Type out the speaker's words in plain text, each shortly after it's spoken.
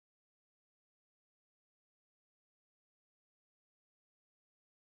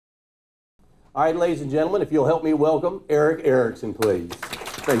All right, ladies and gentlemen, if you'll help me welcome Erick Erickson, please.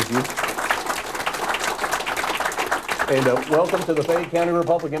 Thank you. And welcome to the Fayette County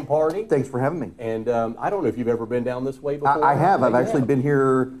Republican Party. Thanks for having me. And I don't know if you've ever been down this way before. I have. I've actually been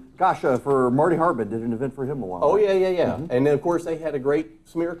here, gosh, for Marty Hardman, did an event for him a while Oh, back. yeah. And then, of course, they had a great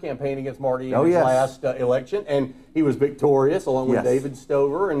smear campaign against Marty in his yes. last election. And he was victorious along with Yes. David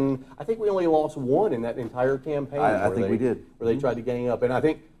Stover. And I think we only lost one in that entire campaign. I think we did. Where they tried to gang up. And I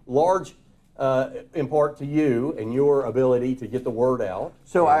think large, in part to you and your ability to get the word out.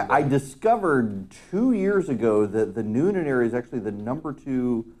 So I discovered 2 years ago that the Noonan area is actually the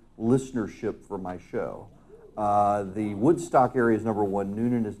 #2 listenership for my show. The Woodstock area is #1,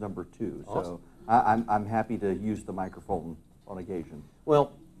 Noonan is #2. Awesome. So I'm happy to use the microphone on occasion.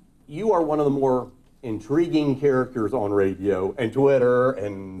 Well, you are one of the more intriguing characters on radio and Twitter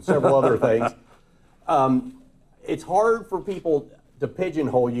and several other things. It's hard for people to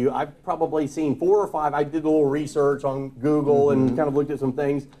pigeonhole you. I've probably seen 4 or 5. I did a little research on Google and kind of looked at some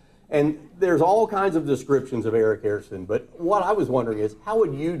things. And there's all kinds of descriptions of Erick Erickson. But what I was wondering is, how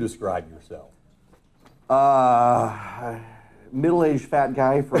would you describe yourself? Middle-aged fat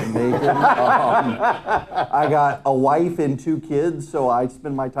guy from Macon. I got a wife and 2 kids, so I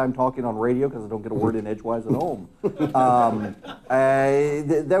spend my time talking on radio because I don't get a word in edgewise at home. That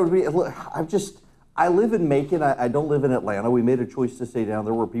would be. I live in Macon. I don't live in Atlanta. We made a choice to stay down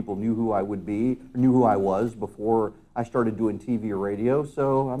there where people knew who I would be, knew who I was before I started doing TV or radio.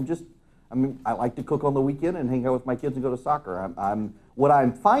 So I like to cook on the weekend and hang out with my kids and go to soccer. What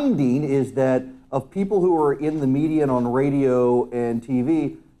I'm finding is that of people who are in the media and on radio and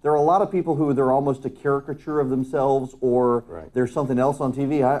TV, there are a lot of people who they're almost a caricature of themselves, or there's something else on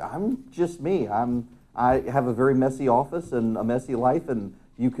TV. I'm just me. I have a very messy office and a messy life, and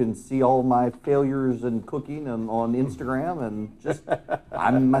you can see all my failures in cooking and on Instagram, and just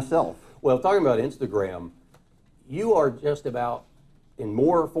I'm myself. Well, talking about Instagram, you are just about in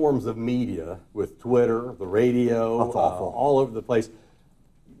more forms of media with Twitter, the radio, That's awful. all over the place.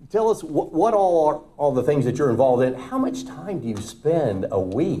 Tell us what all are all the things that you're involved in. How much time do you spend a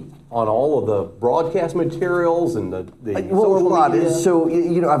week on all of the broadcast materials and the social media? So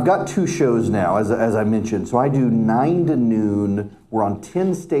I've got 2 shows now, as I mentioned. So I do 9 to noon. We're on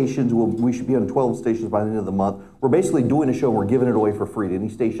 10 stations. We should be on 12 stations by the end of the month. We're basically doing a show and we're giving it away for free to any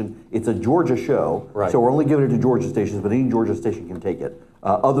station. It's a Georgia show, so we're only giving it to Georgia stations, but any Georgia station can take it,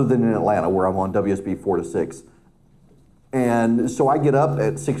 other than in Atlanta where I'm on WSB 4 to 6. And so I get up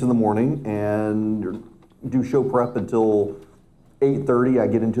at 6 in the morning and do show prep until 8:30. I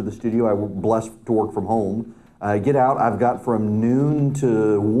get into the studio. I'm blessed to work from home. I get out. I've got from noon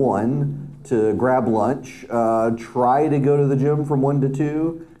to 1 to grab lunch, try to go to the gym from 1 to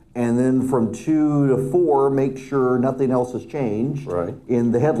 2, and then from 2 to 4, make sure nothing else has changed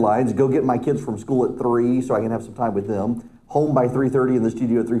in the headlines. Go get my kids from school at 3 so I can have some time with them. Home by 3:30, in the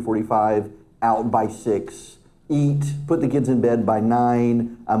studio at 3:45, out by 6. Eat, put the kids in bed by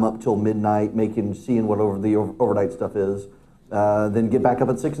 9. I'm up till midnight, seeing what the overnight stuff is. Then get back up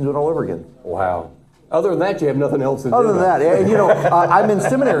at 6 and do it all over again. Wow. Other than that, you have nothing else to do. Other than that, and I'm in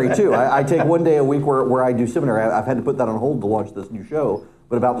seminary too. I take 1 day a week where I do seminary. I've had to put that on hold to launch this new show,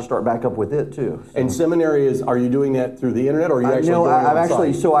 but about to start back up with it too. So. And seminary are you doing that through the internet, or are you actually doing it on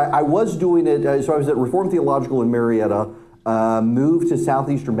site? So I was doing it. So I was at Reformed Theological in Marietta. Moved to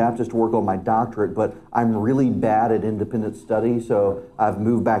Southeastern Baptist to work on my doctorate, but I'm really bad at independent study, so I've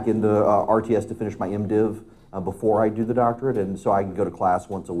moved back into RTS to finish my MDiv before I do the doctorate, and so I can go to class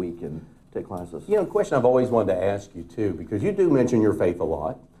once a week and take classes. A question I've always wanted to ask you too, because you do mention your faith a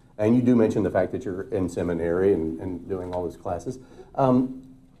lot, and you do mention the fact that you're in seminary and doing all those classes.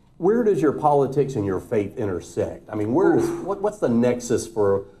 Where does your politics and your faith intersect? I mean, what's the nexus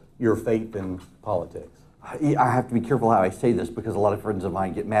for your faith and politics? I have to be careful how I say this because a lot of friends of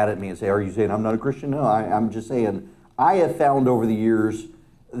mine get mad at me and say, "Are you saying I'm not a Christian?" No, I'm just saying I have found over the years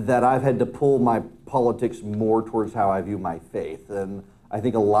that I've had to pull my politics more towards how I view my faith. And I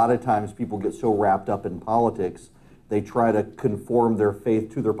think a lot of times people get so wrapped up in politics, they try to conform their faith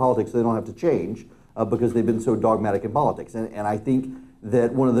to their politics so they don't have to change because they've been so dogmatic in politics. And I think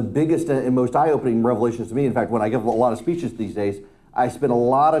that one of the biggest and most eye-opening revelations to me, in fact, when I give a lot of speeches these days, I spend a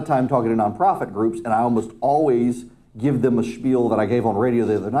lot of time talking to nonprofit groups, and I almost always give them a spiel that I gave on radio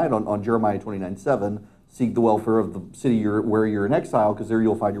the other night on Jeremiah 29:7, seek the welfare of the city where you're in exile, because there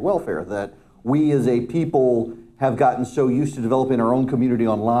you'll find your welfare. That we as a people have gotten so used to developing our own community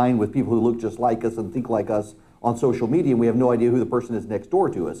online with people who look just like us and think like us on social media, and we have no idea who the person is next door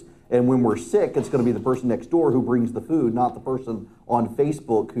to us. And when we're sick, it's going to be the person next door who brings the food, not the person on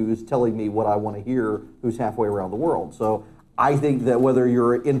Facebook who's telling me what I want to hear, who's halfway around the world. So I think that whether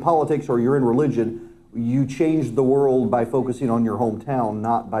you're in politics or you're in religion, you change the world by focusing on your hometown,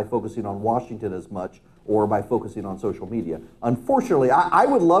 not by focusing on Washington as much or by focusing on social media. Unfortunately, I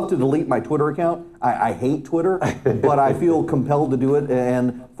would love to delete my Twitter account. I hate Twitter, but I feel compelled to do it.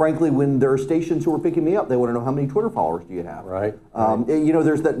 And frankly, when there are stations who are picking me up, they want to know how many Twitter followers do you have. Right. You know,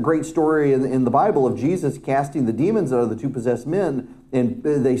 there's that great story in the Bible of Jesus casting the demons out of the two possessed men, and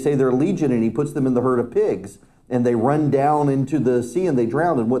they say they're legion, and he puts them in the herd of pigs. And they run down into the sea and they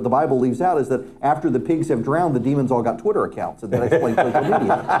drown. And what the Bible leaves out is that after the pigs have drowned, the demons all got Twitter accounts. And that explains social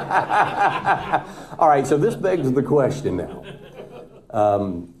media. All right, so this begs the question now.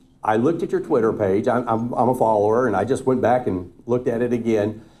 I looked at your Twitter page. I'm a follower, and I just went back and looked at it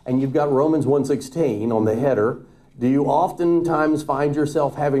again. And you've got Romans 1:16 on the header. Do you oftentimes find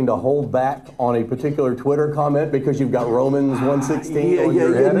yourself having to hold back on a particular Twitter comment because you've got Romans 1:16 on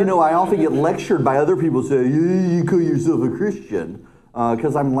your header? You know, I often get lectured by other people saying, you call yourself a Christian,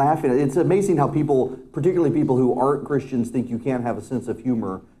 because I'm laughing. It's amazing how people, particularly people who aren't Christians, think you can't have a sense of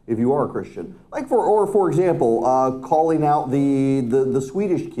humor if you are a Christian. Like for example, calling out the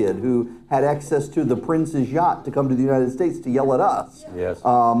Swedish kid who had access to the prince's yacht to come to the United States to yell at us. Yes.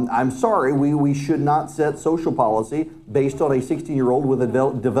 I'm sorry, we should not set social policy based on a 16-year-old with a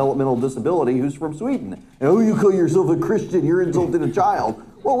developmental disability who's from Sweden. And, oh, you call yourself a Christian, you're insulting a child.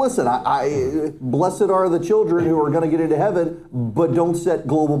 Well, listen, blessed are the children who are going to get into heaven, but don't set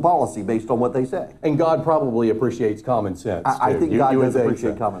global policy based on what they say. And God probably appreciates common sense. I think God does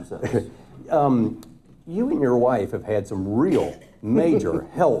appreciate common sense. You and your wife have had some real major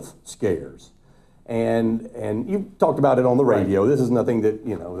health scares, and you've talked about it on the radio. This is nothing that,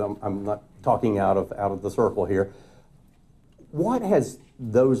 you know, I'm not talking out of the circle here. What has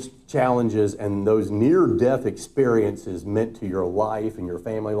those challenges and those near-death experiences meant to your life and your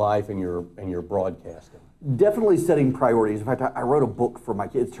family life and your broadcasting? Definitely setting priorities. In fact, I wrote a book for my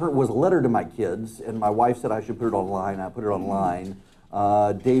kids. It was a letter to my kids, and my wife said I should put it online. I put it online.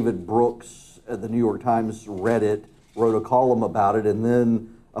 David Brooks at the New York Times read it, wrote a column about it, and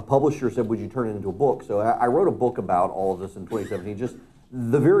then a publisher said, would you turn it into a book? So I wrote a book about all of this in 2017. Just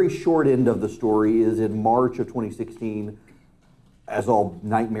the very short end of the story is in March of 2016, as all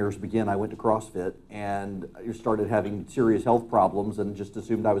nightmares begin, I went to CrossFit and I started having serious health problems and just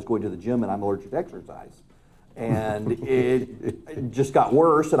assumed I was going to the gym and I'm allergic to exercise. And it just got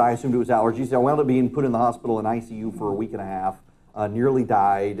worse and I assumed it was allergies. So I wound up being put in the hospital in ICU for a week and a half, nearly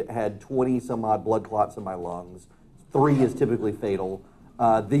died, had 20 some odd blood clots in my lungs. 3 is typically fatal.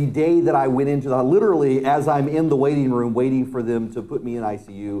 The day that I went into literally as I'm in the waiting room waiting for them to put me in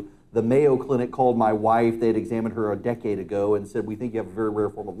ICU, the Mayo Clinic called my wife. They had examined her a decade ago and said, we think you have a very rare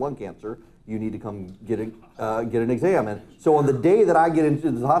form of lung cancer. You need to come get an exam. And so on the day that I get into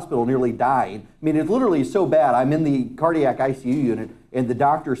the hospital, nearly dying, I mean, it literally is so bad. I'm in the cardiac ICU unit, and the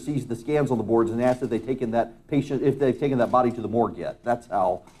doctor sees the scans on the boards and asks if they've taken that patient, if they've taken that body to the morgue yet. That's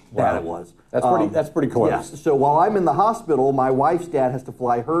how bad it was. That's pretty close. Yes. So while I'm in the hospital, my wife's dad has to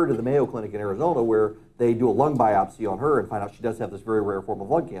fly her to the Mayo Clinic in Arizona, where they do a lung biopsy on her and find out she does have this very rare form of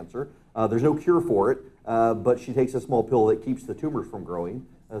lung cancer. There's no cure for it, but she takes a small pill that keeps the tumors from growing,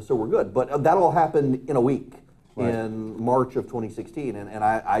 so we're good. But that all happened in a week, in March of 2016, and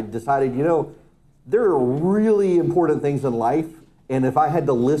I decided, you know, there are really important things in life, and if I had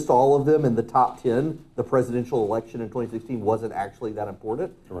to list all of them in the top 10, the presidential election in 2016 wasn't actually that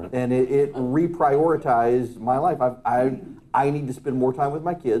important, and it reprioritized my life. I need to spend more time with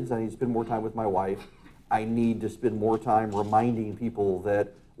my kids. I need to spend more time with my wife. I need to spend more time reminding people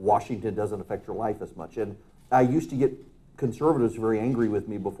that Washington doesn't affect your life as much. And I used to get conservatives very angry with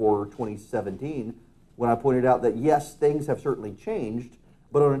me before 2017 when I pointed out that yes, things have certainly changed,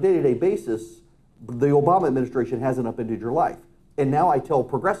 but on a day-to-day basis, the Obama administration hasn't upended your life. And now I tell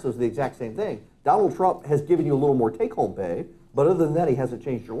progressives the exact same thing. Donald Trump has given you a little more take-home pay, but other than that, he hasn't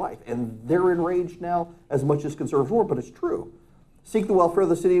changed your life. And they're enraged now as much as conservatives were, but it's true. Seek the welfare of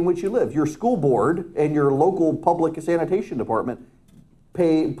the city in which you live. Your school board and your local public sanitation department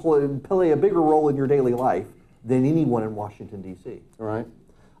play a bigger role in your daily life than anyone in Washington, D.C. All right.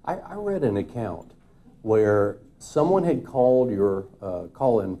 I read an account where someone had called your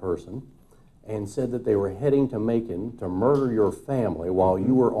call-in person and said that they were heading to Macon to murder your family while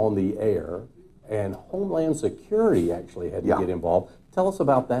you were on the air, and Homeland Security actually had to get involved. Tell us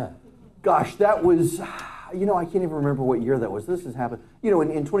about that. Gosh, that was, you know, I can't even remember what year that was. This has happened. You know,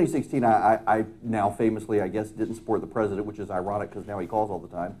 in 2016, I now famously, I guess, didn't support the president, which is ironic because now he calls all the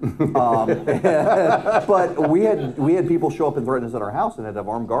time. But we had people show up and threaten us at our house and had to have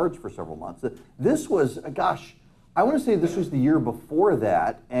armed guards for several months. This was, gosh, I want to say this was the year before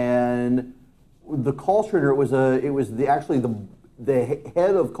that, and The call screener, the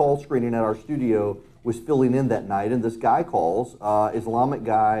head of call screening at our studio was filling in that night, and this guy calls, Islamic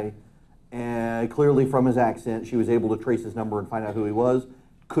guy, and clearly from his accent, she was able to trace his number and find out who he was,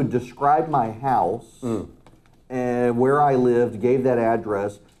 could describe my house and where I lived, gave that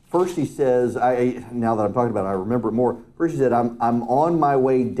address. First he says, now that I'm talking about it, I remember it more. First he said, I'm on my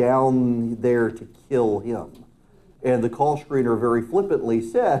way down there to kill him. And the call screener very flippantly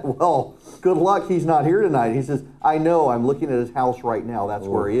said, well, good luck, he's not here tonight. He says, I know, I'm looking at his house right now, that's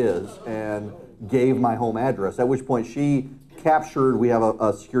where he is, and gave my home address, at which point she captured, we have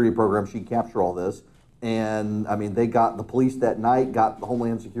a security program, she captured all this, and I mean, they got the police that night, got the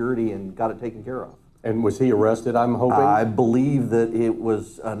Homeland Security, and got it taken care of. And was he arrested, I'm hoping? I believe that it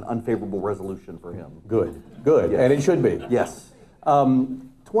was an unfavorable resolution for him. Good, good, yes. And it should be. Yes.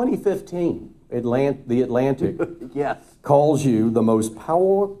 2015, The Atlantic yes. calls you the most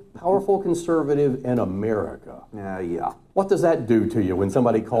powerful conservative in America. Yeah. What does that do to you when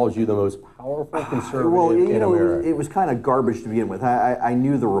somebody calls you the most powerful conservative in America? It was kind of garbage to begin with. I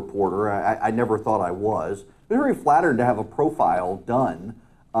knew the reporter. I never thought I was. I was very flattered to have a profile done.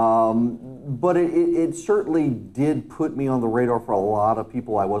 But it certainly did put me on the radar for a lot of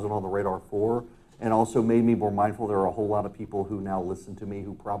people I wasn't on the radar for, and also made me more mindful there are a whole lot of people who now listen to me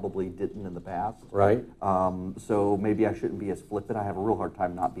who probably didn't in the past. Right. So maybe I shouldn't be as flippant. I have a real hard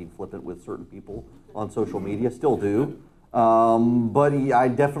time not being flippant with certain people on social media, still do. But I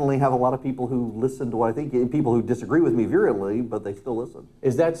definitely have a lot of people who listen to what I think, people who disagree with me virulently, but they still listen.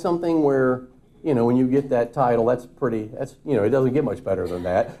 Is that something where, you know, when you get that title, it doesn't get much better than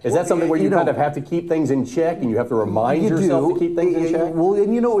that. Is that something where you kind of have to keep things in check and you have to remind yourself to keep things in check? Well,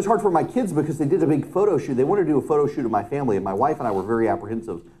 and it was hard for my kids because they did a big photo shoot. They wanted to do a photo shoot of my family, and my wife and I were very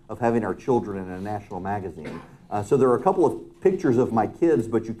apprehensive of having our children in a national magazine. So there are a couple of pictures of my kids,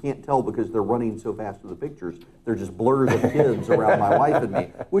 but you can't tell because they're running so fast through the pictures. They're just blurs of kids around my wife and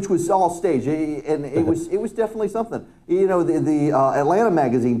me, which was all staged, and it was definitely something. You know, the Atlanta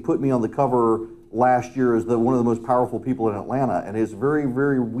magazine put me on the cover last year as one of the most powerful people in Atlanta, and it's very,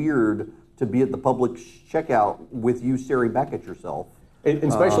 very weird to be at the public checkout with you staring back at yourself. And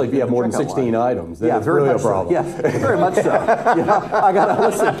especially if you have more than 16 items, then it's really a problem. Yes, very much so. I gotta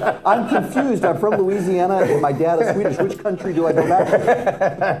listen. I'm confused. I'm from Louisiana, and my dad is Swedish. Which country do I go back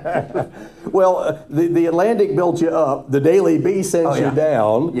to? Well, the Atlantic built you up. The Daily Bee sent you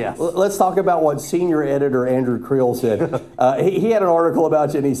down. Yes. Let's talk about what senior editor Andrew Creel said. He had an article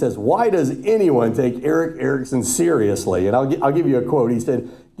about you, and he says, "Why does anyone take Erick Erickson seriously?" And I'll give you a quote. He said,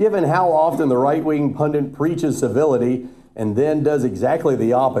 "Given how often the right-wing pundit preaches civility and then does exactly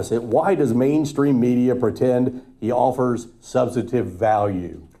the opposite, why does mainstream media pretend he offers substantive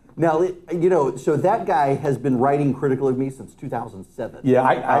value?" Now, so that guy has been writing critically of me since 2007. Yeah,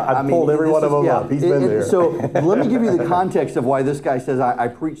 I pulled every one of them up. He's been there. So let me give you the context of why this guy says I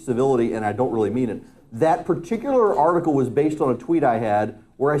preach civility and I don't really mean it. That particular article was based on a tweet I had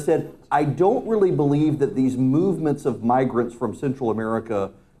where I said, I don't really believe that these movements of migrants from Central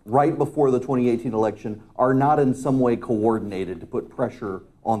America right before the 2018 election are not in some way coordinated to put pressure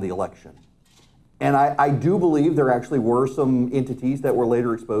on the election. And I do believe there actually were some entities that were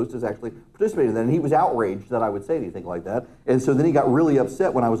later exposed as actually participating in that. And he was outraged that I would say anything like that. And so then he got really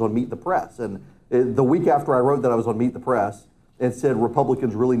upset when I was on Meet the Press. And the week after I wrote that I was on Meet the Press and said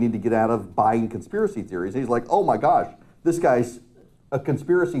Republicans really need to get out of buying conspiracy theories. He's like, oh my gosh, this guy's a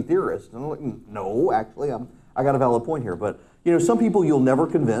conspiracy theorist. And I'm like, no, actually, I got a valid point here. But some people you'll never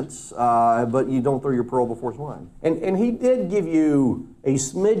convince, but you don't throw your pearl before swine. And he did give you a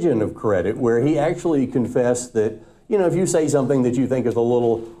smidgen of credit where he actually confessed that, if you say something that you think is a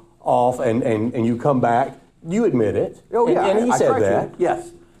little off and you come back, you admit it. Oh, yeah. And he said that.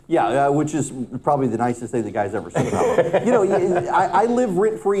 Yes. Yeah, which is probably the nicest thing the guy's ever said about me. I live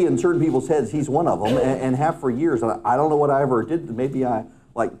rent-free in certain people's heads. He's one of them, and have for years. And I don't know what I ever did. Maybe I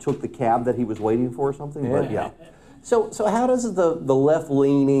took the cab that he was waiting for or something, but yeah. So how does the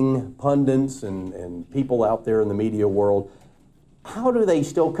left-leaning pundits and people out there in the media world, how do they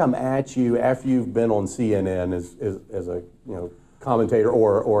still come at you after you've been on CNN as a commentator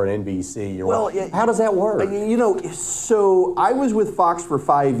or an NBC? How does that work? So I was with Fox for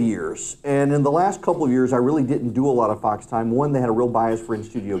 5 years, and in the last couple of years, I really didn't do a lot of Fox time. One, they had a real bias for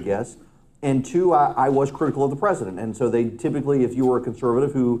in-studio guests, and two, I was critical of the president. And so they typically, if you were a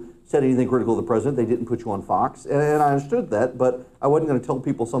conservative who said anything critical of the president, they didn't put you on Fox. And I understood that, but I wasn't going to tell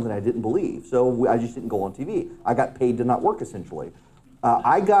people something I didn't believe. So I just didn't go on TV. I got paid to not work, essentially.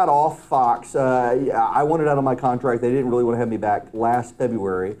 I got off Fox. I wanted out of my contract. They didn't really want to have me back last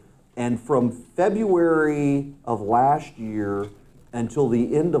February. And from February of last year until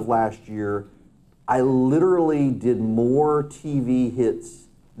the end of last year, I literally did more TV hits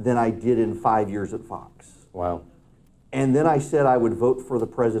than I did in 5 years at Fox. Wow. And then I said I would vote for the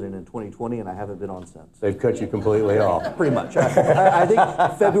president in 2020, and I haven't been on since. They've cut you completely off. Pretty much. I think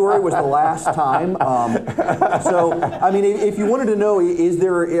February was the last time. So, I mean, if you wanted to know, is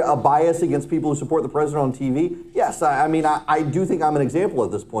there a bias against people who support the president on TV? Yes. I mean, I do think I'm an example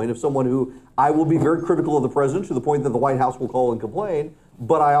at this point of someone who I will be very critical of the president to the point that the White House will call and complain.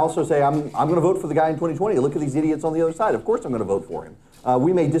 But I also say I'm going to vote for the guy in 2020. Look at these idiots on the other side. Of course I'm going to vote for him.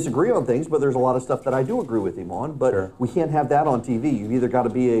 We may disagree on things, but there's a lot of stuff that I do agree with him on. But sure. We can't have that on TV. You've either got to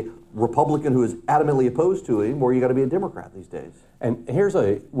be a Republican who is adamantly opposed to him, or you got to be a Democrat these days. And here's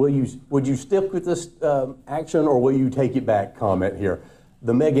would you stick with this action, or will you take it back comment here?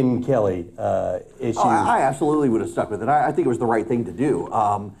 The Megyn Kelly issue. Oh, I absolutely would have stuck with it. I think it was the right thing to do.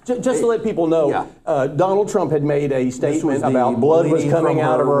 Just to let people know, yeah. Donald Trump had made a statement about blood was coming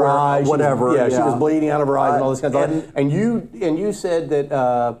out of her eyes. Whatever. She was bleeding out of her eyes and all this kind of stuff. And you said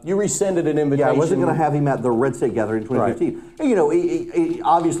that you rescinded an invitation. Yeah, I wasn't going to have him at the Red State Gathering in 2015. Right. And, you know,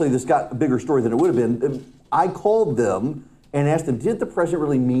 obviously this got a bigger story than it would have been. I called them and asked them, did the president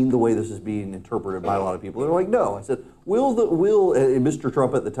really mean the way this is being interpreted by a lot of people? They're like, no. I said, will Mr.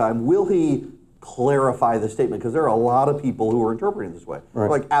 Trump at the time, will he clarify the statement? Because there are a lot of people who are interpreting it this way. Right.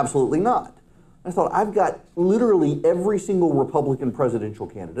 Like, absolutely not. I thought, I've got literally every single Republican presidential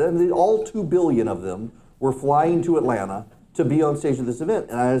candidate, and all 2 billion of them were flying to Atlanta to be on stage at this event.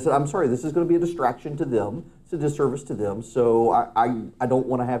 And I said, I'm sorry, this is going to be a distraction to them. It's a disservice to them. So I don't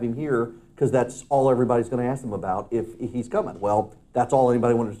want to have him here, because that's all everybody's going to ask him about if he's coming. Well, that's all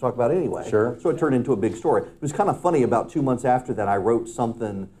anybody wanted to talk about anyway. Sure. So it turned into a big story. It was kind of funny, about 2 months after that, I wrote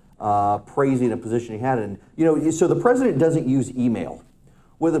something praising a position he had. And, you know, so the president doesn't use email.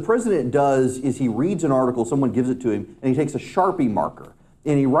 What the president does is he reads an article, someone gives it to him, and he takes a Sharpie marker,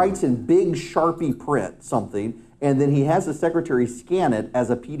 and he writes in big Sharpie print something, and then he has the secretary scan it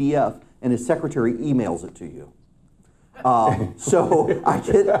as a PDF, and his secretary emails it to you. So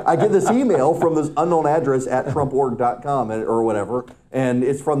I get this email from this unknown address at trumporg.com or whatever, and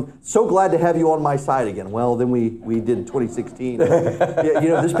it's from, so glad to have you on my side again. Well, then we did 2016. Yeah, you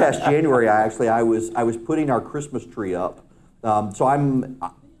know, this past January, I was putting our Christmas tree up. So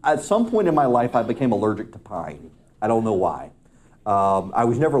at some point in my life, I became allergic to pine. I don't know why. I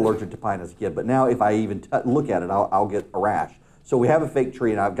was never allergic to pine as a kid, but now if I even look at it, I'll get a rash. So we have a fake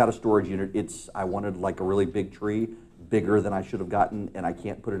tree, and I've got a storage unit. I wanted like a really big tree, bigger than I should have gotten, and I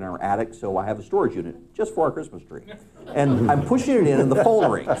can't put it in our attic, so I have a storage unit just for our Christmas tree. And I'm pushing it in, and the phone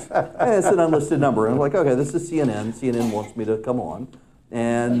rings. And it's an unlisted number. And I'm like, okay, this is CNN. CNN wants me to come on.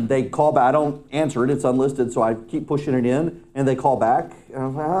 And they call back. I don't answer it. It's unlisted, so I keep pushing it in, and they call back. And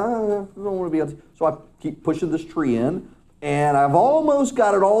I'm like, I don't want to be on. So I keep pushing this tree in, and I've almost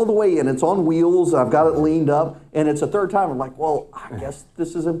got it all the way in. It's on wheels. I've got it leaned up, and it's a third time. I'm like, well, I guess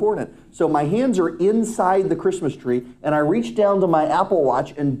this is important. So my hands are inside the Christmas tree, and I reach down to my Apple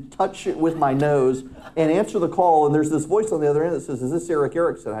Watch and touch it with my nose and answer the call, and there's this voice on the other end that says, is this Erick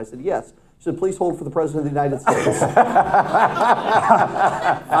Erickson? I said, yes. She said, please hold for the President of the United States.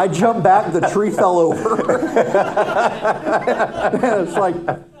 I jumped back, the tree fell over. And it's like,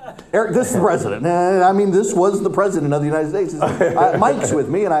 Eric, this is the president. I mean, this was the president of the United States. Mike's with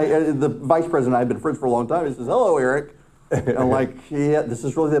me, and the vice president and I have been friends for a long time. He says, hello, Eric. And I'm like, yeah, this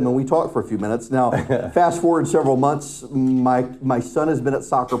is really them. And we talked for a few minutes. Now, fast forward several months, my son has been at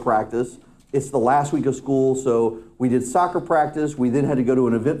soccer practice. It's the last week of school, so we did soccer practice. We then had to go to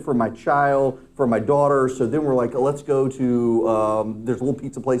an event for my child, for my daughter. So then we're like, let's go to, there's a little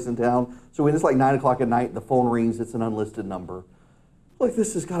pizza place in town. So when it's like 9 o'clock at night, the phone rings, it's an unlisted number. Like,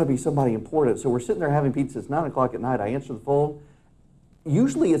 this has got to be somebody important. So we're sitting there having pizza. It's 9 o'clock at night. I answer the phone.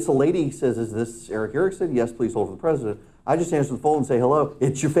 Usually it's a lady who says, is this Erick Erickson? Yes, please hold for the president. I just answer the phone and say, hello,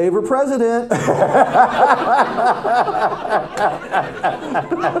 it's your favorite president.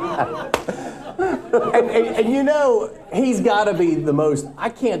 And you know, he's got to be the most, I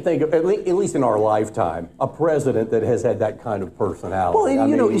can't think of, at least in our lifetime, a president that has had that kind of personality. Well, and,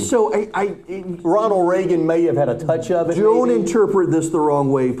 you know, so Ronald Reagan may have had a touch of it. Don't interpret this the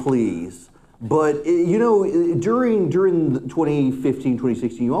wrong way, please. But, you know, during 2015,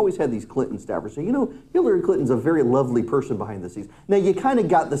 2016, you always had these Clinton staffers say, you know, Hillary Clinton's a very lovely person behind the scenes. Now, you kind of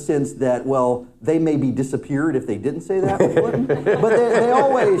got the sense that, well, they may be disappeared if they didn't say that with Clinton. But they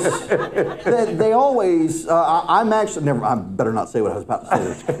always, I'm actually, I better not say what I was about to say.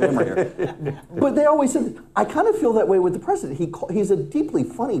 There's a camera here. But they always said, I kind of feel that way with the president. He's a deeply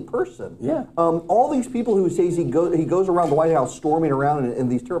funny person. Yeah. All these people who say he goes around the White House storming around in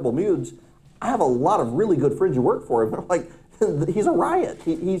these terrible moods, I have a lot of really good friends who work for him. They're like, he's a riot.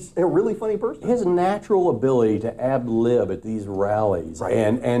 He's a really funny person. His natural ability to ad-lib at these rallies, Right.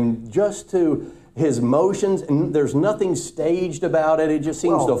 and just to his motions, and there's nothing staged about it. It just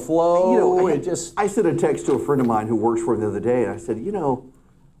seems to flow. You know, it just. I sent a text to a friend of mine who works for him the other day, and I said, you know,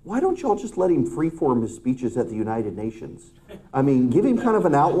 why don't y'all just let him freeform his speeches at the United Nations? I mean, give him kind of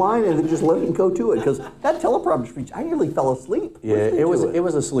an outline and then just let him go to it. Because that teleprompter speech, I nearly fell asleep. Yeah, it was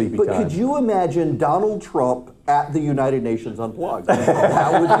a sleepy But time. could you imagine Donald Trump at the United Nations Unplugged?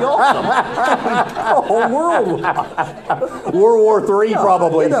 That would be awesome. The whole world. World War III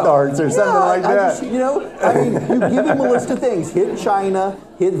probably You know, starts or something like that. You know, I mean, you give him a list of things. Hit China,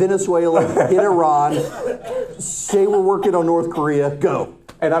 hit Venezuela, hit Iran. Say we're working on North Korea. Go.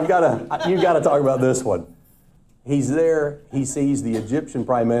 And you got to talk about this one. He's there, he sees the Egyptian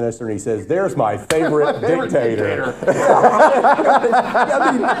prime minister, and he says, there's my favorite dictator.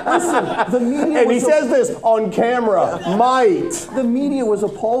 I mean, listen, the media And he says this on camera, might. The media was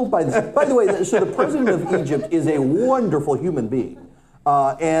appalled by this. By the way, so the president of Egypt is a wonderful human being.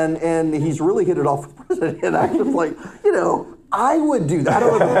 And he's really hit it off with the president. And I was like, you know, I would do that. I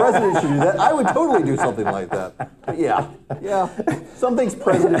don't know if the president should do that. I would totally do something like that. But yeah. Some things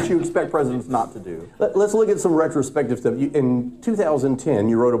presidents you expect presidents not to do. Let's look at some retrospective stuff. In 2010,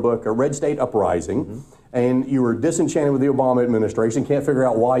 you wrote a book, A Red State Uprising, and you were disenchanted with the Obama administration. Can't figure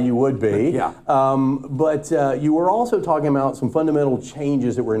out why you would be. Yeah. But you were also talking about some fundamental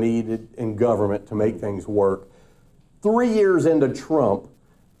changes that were needed in government to make things work. 3 years into Trump,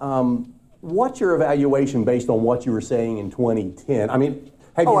 what's your evaluation based on what you were saying in 2010? I mean,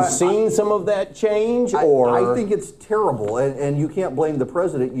 have you seen some of that change? I think it's terrible, and you can't blame the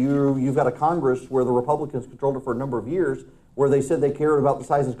president. You've got a Congress where the Republicans controlled it for a number of years, where they said they cared about the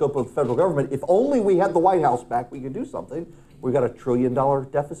size and scope of the federal government. If only we had the White House back, we could do something. We've got $1 trillion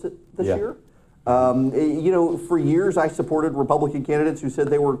deficit this year. You know, for years I supported Republican candidates who said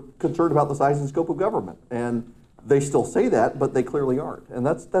they were concerned about the size and scope of government, and they still say that, but they clearly aren't, and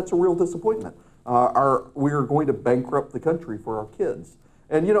that's a real disappointment. We are going to bankrupt the country for our kids.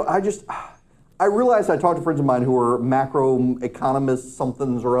 And you know, I realized I talked to friends of mine who are macro economists,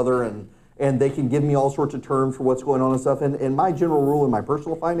 somethings or other, and they can give me all sorts of terms for what's going on and stuff. And my general rule in my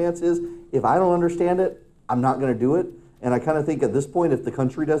personal finance is, if I don't understand it, I'm not going to do it. And I kind of think at this point, if the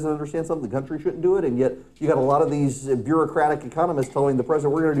country doesn't understand something, the country shouldn't do it. And yet you got a lot of these bureaucratic economists telling the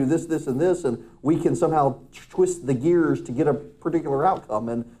president, we're going to do this, this, and this, and we can somehow twist the gears to get a particular outcome.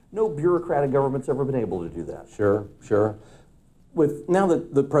 And no bureaucratic government's ever been able to do that. Sure. Now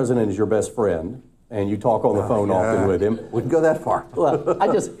that the president is your best friend, and you talk on the phone often with him. Wouldn't go that far. Well,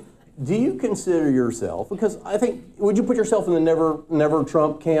 do you consider yourself, because I think, would you put yourself in the never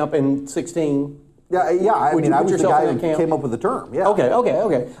Trump camp in 16? Yeah. I mean, I was the guy who came up with the term. Yeah. Okay.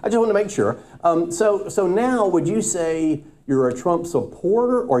 I just want to make sure. So now, would you say you're a Trump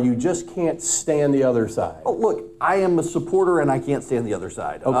supporter, or you just can't stand the other side? Oh, look, I am a supporter, and I can't stand the other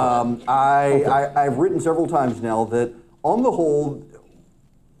side. Okay. I've written several times now that, on the whole,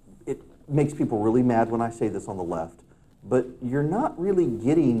 it makes people really mad when I say this on the left, but you're not really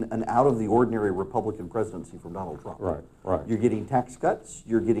getting an out-of-the-ordinary Republican presidency from Donald Trump. Right. You're getting tax cuts,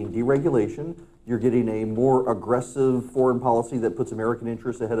 you're getting deregulation, you're getting a more aggressive foreign policy that puts American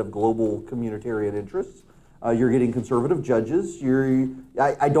interests ahead of global communitarian interests. You're getting conservative judges.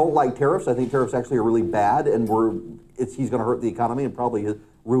 I don't like tariffs. I think tariffs actually are really bad, and he's going to hurt the economy and probably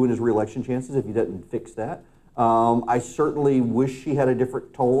ruin his re-election chances if he doesn't fix that. I certainly wish he had a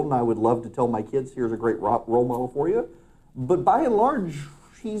different tone. I would love to tell my kids, here's a great role model for you. But by and large,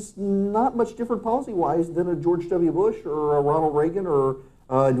 he's not much different policy-wise than a George W. Bush or a Ronald Reagan or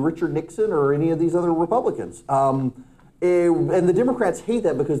Richard Nixon or any of these other Republicans. And the Democrats hate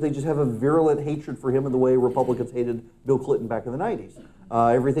that because they just have a virulent hatred for him in the way Republicans hated Bill Clinton back in the 90s.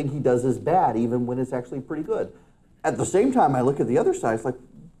 Everything he does is bad, even when it's actually pretty good. At the same time, I look at the other side, it's like,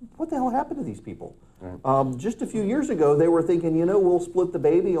 what the hell happened to these people? Right. Just a few years ago, they were thinking, you know, we'll split the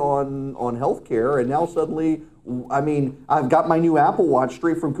baby on health care, and now suddenly, I mean, I've got my new Apple Watch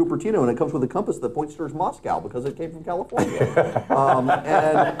straight from Cupertino, and it comes with a compass that points towards Moscow because it came from California. And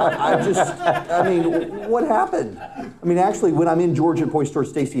I mean, what happened? I mean, actually, when I'm in Georgia, it points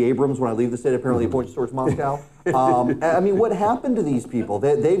towards Stacey Abrams. When I leave the state, apparently it points towards Moscow. I mean, what happened to these people?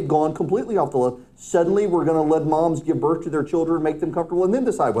 They've gone completely off the left. Suddenly, we're going to let moms give birth to their children, make them comfortable, and then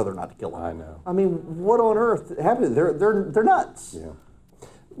decide whether or not to kill them. I know. I mean, what on earth happened? They're nuts. Yeah.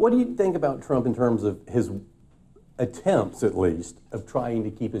 What do you think about Trump in terms of his attempts, at least, of trying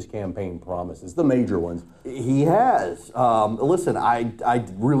to keep his campaign promises, the major ones? He has. Listen, I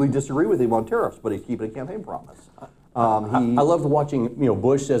really disagree with him on tariffs, but he's keeping a campaign promise. I loved watching. You know,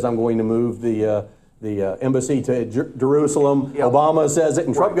 Bush says, "I'm going to move the the embassy to Jerusalem. Yep. Obama says it,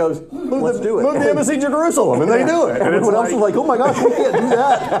 and Trump goes, Let's do it. Move the embassy to Jerusalem, and they do it. And Everyone else is like, oh my gosh, we can't do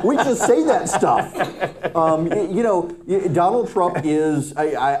that. We just say that stuff. Donald Trump is,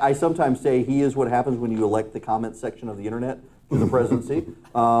 I sometimes say he is what happens when you elect the comment section of the internet to the presidency.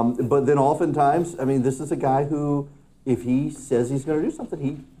 But then oftentimes, I mean, this is a guy who, if he says he's going to do something,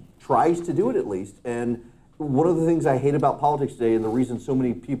 he tries to do it at least. And one of the things I hate about politics today, and the reason so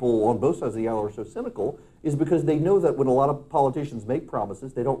many people on both sides of the aisle are so cynical, is because they know that when a lot of politicians make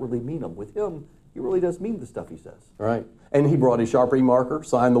promises, they don't really mean them. With him, he really does mean the stuff he says. Right. And he brought his Sharpie marker,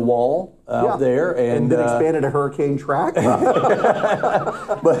 signed the wall out there. And then expanded a hurricane track. but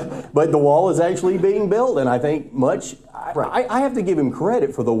the wall is actually being built, and I think I have to give him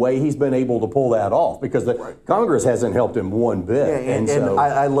credit for the way he's been able to pull that off, because the Congress hasn't helped him one bit. Yeah, and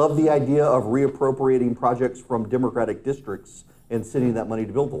I love the idea of reappropriating projects from Democratic districts and sending that money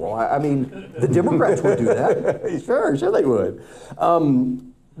to build the wall. I mean, the Democrats would do that. Sure they would.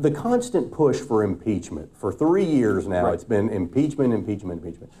 The constant push for impeachment. For 3 years now, it's been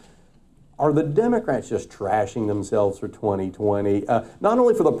impeachment. Are the Democrats just trashing themselves for 2020? Not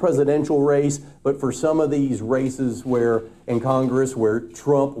only for the presidential race, but for some of these races where in Congress where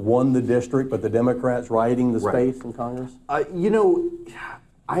Trump won the district, but the Democrats riding the space in Congress? I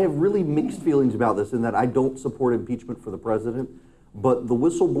have really mixed feelings about this in that I don't support impeachment for the president, but the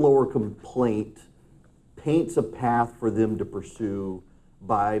whistleblower complaint paints a path for them to pursue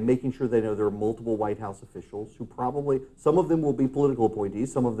by making sure they know there are multiple White House officials who probably, some of them will be political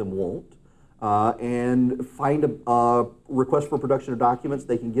appointees, some of them won't, and find a request for production of documents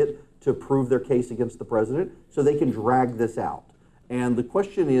they can get to prove their case against the president so they can drag this out. And the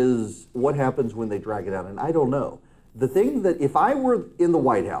question is, what happens when they drag it out? And I don't know. The thing that, if I were in the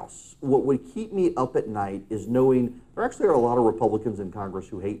White House, what would keep me up at night is knowing there actually are a lot of Republicans in Congress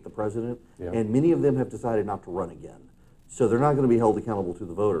who hate the president, and many of them have decided not to run again. So they're not going to be held accountable to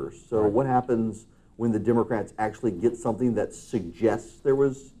the voters. So what happens when the Democrats actually get something that suggests there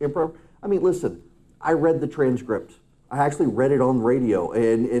was improper? I mean, listen, I read the transcript. I actually read it on radio,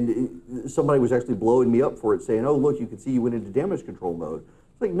 and somebody was actually blowing me up for it, saying, oh, look, you can see you went into damage control mode.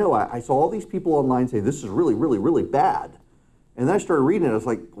 It's like, no, I saw all these people online say, this is really, really, really bad. And then I started reading it. I was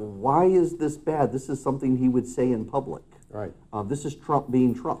like, why is this bad? This is something he would say in public. Right. This is Trump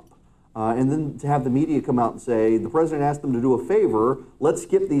being Trump. And then to have the media come out and say, the president asked them to do a favor, let's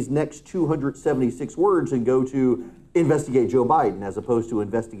skip these next 276 words and go to investigate Joe Biden as opposed to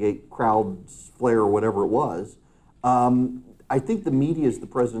investigate crowd-flare or whatever it was. I think the media is the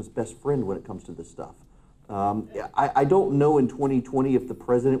president's best friend when it comes to this stuff. I don't know in 2020 if the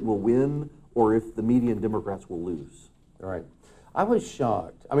president will win or if the media and Democrats will lose. All right. I was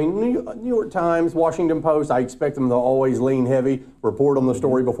shocked. I mean, New York Times, Washington Post, I expect them to always lean heavy, report on the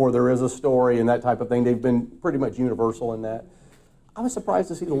story before there is a story and that type of thing. They've been pretty much universal in that. I was surprised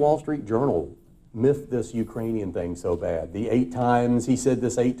to see the Wall Street Journal miff this Ukrainian thing so bad. The 8 times, he said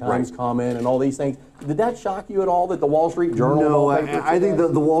this 8 times comment and all these things. Did that shock you at all that the Wall Street Journal? No, I think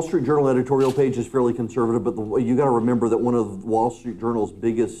the Wall Street Journal editorial page is fairly conservative, but you got to remember that one of the Wall Street Journal's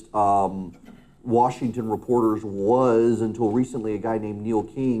biggest Washington reporters was, until recently, a guy named Neil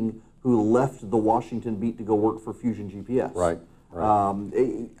King, who left the Washington beat to go work for Fusion GPS. Right.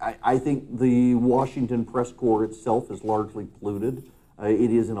 I think the Washington press corps itself is largely polluted.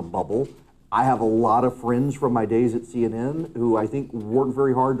 It is in a bubble. I have a lot of friends from my days at CNN who I think work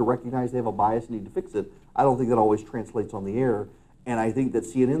very hard to recognize they have a bias and need to fix it. I don't think that always translates on the air. And I think that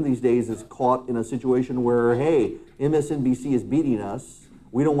CNN these days is caught in a situation where, hey, MSNBC is beating us.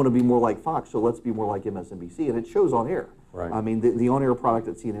 We don't want to be more like Fox, so let's be more like MSNBC. And it shows on air. Right. I mean, the on-air product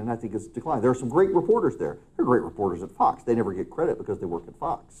at CNN, I think, has declined. There are some great reporters there. There are great reporters at Fox. They never get credit because they work at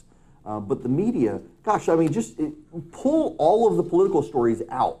Fox. But the media, gosh, I mean, pull all of the political stories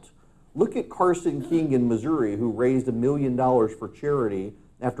out. Look at Carson King in Missouri, who raised $1 million for charity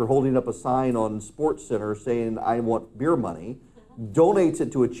after holding up a sign on Sports Center saying, I want beer money, donates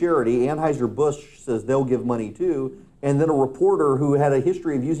it to a charity. Anheuser-Busch says they'll give money too. And then a reporter who had a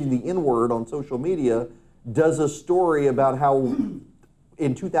history of using the N-word on social media does a story about how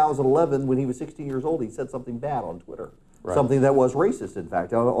in 2011, when he was 16 years old, he said something bad on Twitter. Right. Something that was racist, in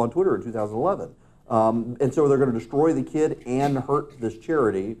fact, on Twitter in 2011. And so they're going to destroy the kid and hurt this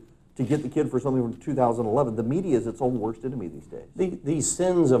charity to get the kid for something from 2011. The media is its own worst enemy these days. These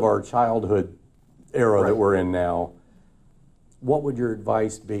sins of our childhood era that we're in now, what would your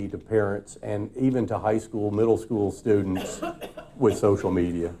advice be to parents and even to high school, middle school students with social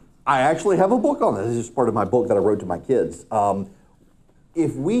media? I actually have a book on this. This is part of my book that I wrote to my kids.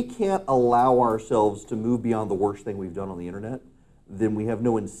 If we can't allow ourselves to move beyond the worst thing we've done on the internet, then we have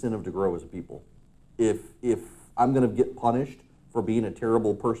no incentive to grow as a people. if I'm going to get punished for being a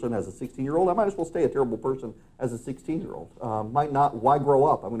terrible person as a 16-year-old, I might as well stay a terrible person as a 16-year-old. Why grow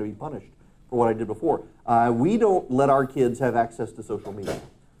up? I'm going to be punished for what I did before. We don't let our kids have access to social media.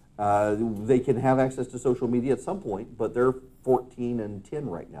 They can have access to social media at some point, but they're 14 and 10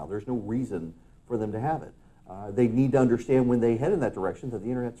 right now. There's no reason for them to have it. They need to understand when they head in that direction that the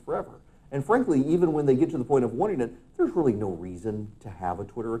internet's forever. And frankly, even when they get to the point of wanting it, there's really no reason to have a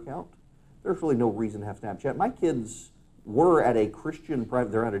Twitter account. There's really no reason to have Snapchat. My kids were at a Christian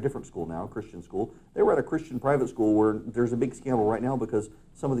private, they're at a different school now, a Christian school. They were at a Christian private school where there's a big scandal right now because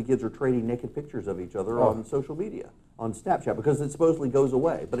some of the kids are trading naked pictures of each other on social media, on Snapchat, because it supposedly goes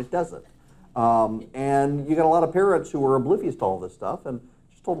away, but it doesn't. And you got a lot of parents who are oblivious to all this stuff and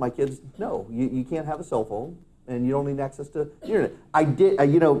just told my kids, no, you can't have a cell phone and you don't need access to the internet. I did,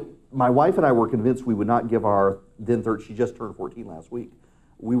 you know, my wife and I were convinced we would not give our then third, she just turned 14 last week.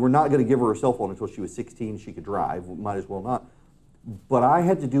 We were not going to give her a cell phone until she was 16. She could drive. We might as well not. But I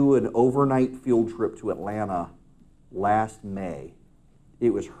had to do an overnight field trip to Atlanta last May.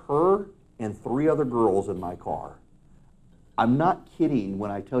 It was her and 3 other girls in my car. I'm not kidding when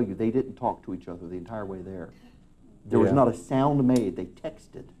I tell you they didn't talk to each other the entire way there. There was not a sound made. They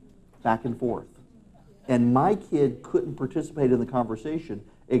texted back and forth. And my kid couldn't participate in the conversation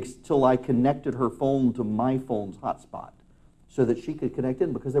until I connected her phone to my phone's hotspot, so that she could connect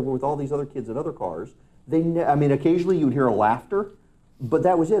in, because they were with all these other kids in other cars. I mean, occasionally you would hear a laughter, but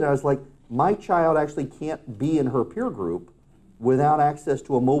that was it. I was like, my child actually can't be in her peer group without access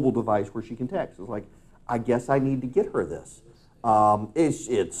to a mobile device where she can text. It's like, I guess I need to get her this.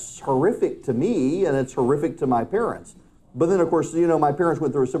 It's horrific to me, and it's horrific to my parents. But then, of course, you know, my parents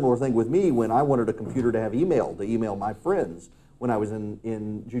went through a similar thing with me when I wanted a computer to have email, to email my friends when I was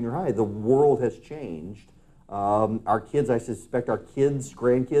in junior high. The world has changed. Our kids, I suspect our kids,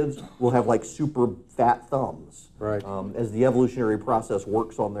 grandkids, will have like super fat thumbs, right? As the evolutionary process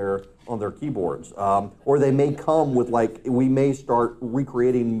works on their keyboards, or they may come with like, we may start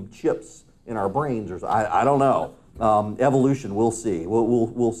recreating chips in our brains, or I don't know. Evolution, we'll see.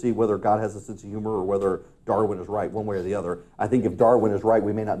 We'll see whether God has a sense of humor or whether Darwin is right, one way or the other. I think if Darwin is right,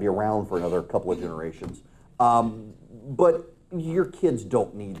 we may not be around for another couple of generations. But your kids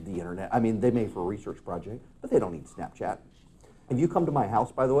don't need the internet. I mean, they may for a research project, but they don't need Snapchat. If you come to my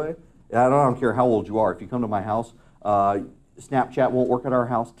house, by the way, I don't care how old you are, if you come to my house, Snapchat won't work at our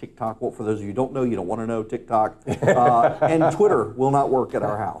house, TikTok won't, for those of you who don't know, you don't want to know, TikTok, and Twitter will not work at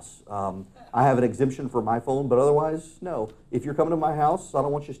our house. I have an exemption for my phone, but otherwise, no. If you're coming to my house, I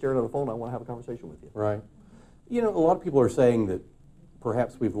don't want you staring at a phone, I want to have a conversation with you. Right. You know, a lot of people are saying that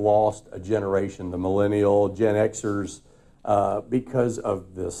perhaps we've lost a generation, the millennial, Gen Xers, because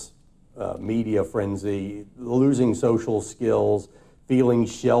of this media frenzy, losing social skills, feeling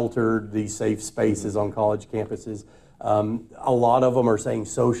sheltered, these safe spaces on college campuses. A lot of them are saying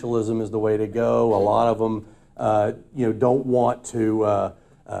socialism is the way to go. A lot of them, you know, don't want to.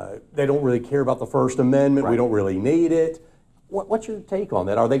 They don't really care about the First Amendment. Right. We don't really need it. What's your take on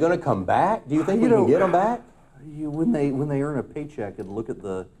that? Are they going to come back? Do you think we can get them back? When they earn a paycheck and look at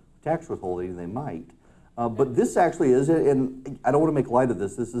the tax withholding, they might. But this actually is, and I don't want to make light of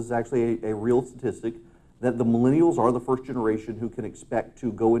this, this is actually a real statistic, that the millennials are the first generation who can expect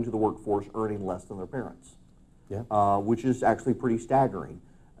to go into the workforce earning less than their parents, which is actually pretty staggering.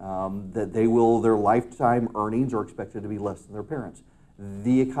 That their lifetime earnings are expected to be less than their parents.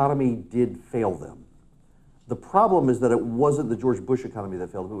 The economy did fail them. The problem is that it wasn't the George Bush economy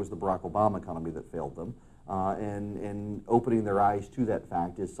that failed them, it was the Barack Obama economy that failed them. And opening their eyes to that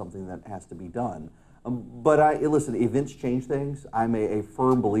fact is something that has to be done. But listen, events change things. I'm a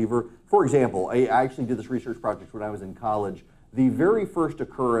firm believer. For example, I actually did this research project when I was in college. The very first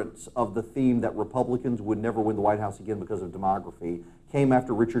occurrence of the theme that Republicans would never win the White House again because of demography came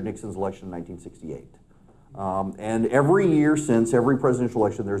after Richard Nixon's election in 1968. And every year since, every presidential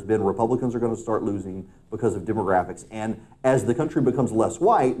election, there's been Republicans are going to start losing because of demographics. And as the country becomes less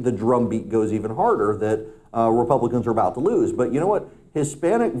white, the drumbeat goes even harder that Republicans are about to lose. But you know what?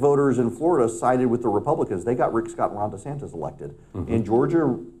 Hispanic voters in Florida sided with the Republicans. They got Rick Scott and Ron DeSantis elected. Mm-hmm. In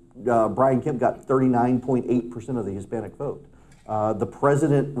Georgia, Brian Kemp got 39.8% of the Hispanic vote. The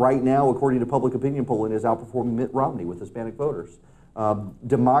president right now, according to public opinion polling, is outperforming Mitt Romney with Hispanic voters.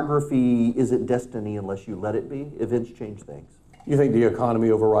 Demography isn't destiny unless you let it be. Events change things. You think the economy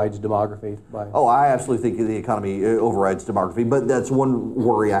overrides demography? Oh, I absolutely think the economy overrides demography, but that's one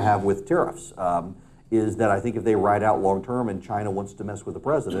worry I have with tariffs. Is that I think if they ride out long term and China wants to mess with the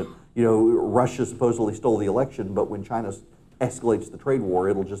president, you know, Russia supposedly stole the election, but when China escalates the trade war,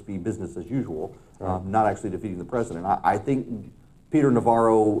 it'll just be business as usual, not actually defeating the president. I think Peter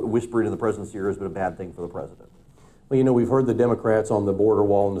Navarro whispering in the president's ear has been a bad thing for the president. Well, you know, we've heard the Democrats on the border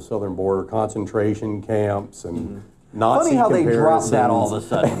wall and the southern border, concentration camps and Nazi Funny how they dropped comparisons. that all of a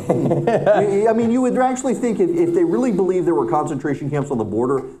sudden. I mean, you would actually think if they really believed there were concentration camps on the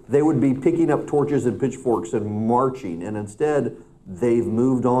border, they would be picking up torches and pitchforks and marching, and instead they've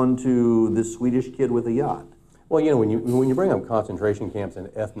moved on to this Swedish kid with a yacht. Well, you know, when you bring up concentration camps and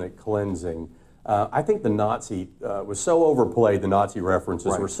ethnic cleansing, I think the Nazi was so overplayed, the Nazi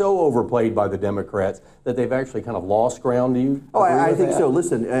references were so overplayed by the Democrats that they've actually kind of lost ground. Do you I think so.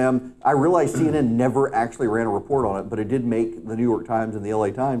 Listen, I realize CNN never actually ran a report on it, but it did make the New York Times and the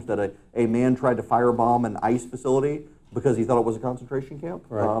LA Times that a man tried to firebomb an ICE facility because he thought it was a concentration camp.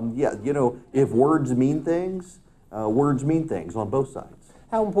 Right. Yeah, you know, if words mean things on both sides.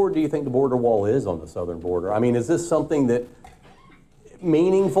 How important do you think the border wall is on the southern border? I mean, is this something that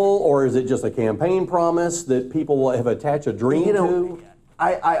meaningful, or is it just a campaign promise that people have attached a dream to?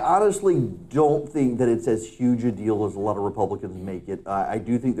 I honestly don't think that it's as huge a deal as a lot of Republicans make it. I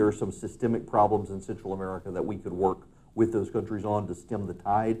do think there are some systemic problems in Central America that we could work with those countries on to stem the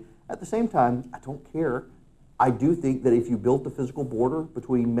tide. At the same time, I don't care. I do think that if you built a physical border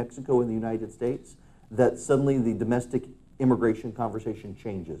between Mexico and the United States, that suddenly the domestic immigration conversation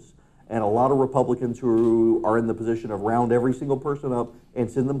changes. And a lot of Republicans who are in the position of round every single person up and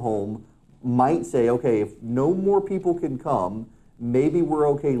send them home might say, okay, if no more people can come, maybe we're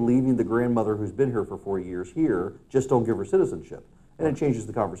okay leaving the grandmother who's been here for 40 years here, just don't give her citizenship. And it changes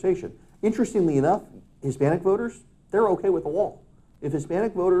the conversation. Interestingly enough, Hispanic voters, they're okay with the wall. If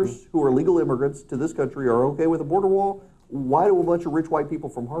Hispanic voters who are legal immigrants to this country are okay with a border wall, why do a bunch of rich white people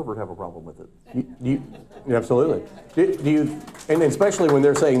from Harvard have a problem with it? Absolutely. Do you, and especially when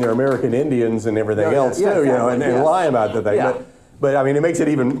they're saying they're American Indians and everything else too, exactly, you know, and lying about the thing. But I mean, it makes it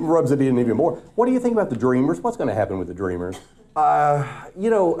rubs it in even more. What do you think about the Dreamers? What's going to happen with the Dreamers? You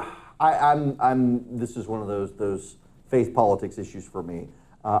know, this is one of those faith politics issues for me.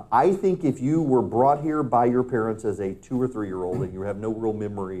 I think if you were brought here by your parents as a 2 or 3 year old and you have no real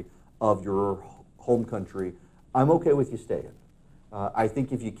memory of your home country, I'm okay with you staying. I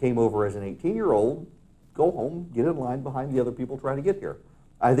think if you came over as an 18-year-old, go home, get in line behind the other people trying to get here.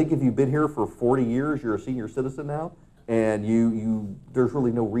 I think if you've been here for 40 years, you're a senior citizen now, and there's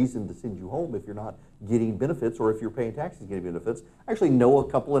really no reason to send you home if you're not getting benefits or if you're paying taxes getting benefits. I actually know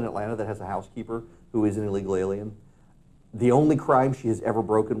a couple in Atlanta that has a housekeeper who is an illegal alien. The only crime she has ever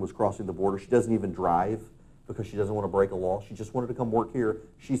broken was crossing the border. She doesn't even drive because she doesn't want to break a law. She just wanted to come work here.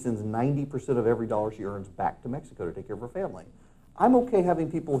 She sends 90% of every dollar she earns back to Mexico to take care of her family. I'm okay having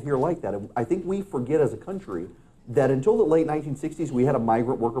people here like that. And I think we forget as a country that until the late 1960s, we had a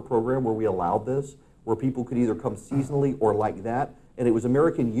migrant worker program where we allowed this, where people could either come seasonally or like that. And it was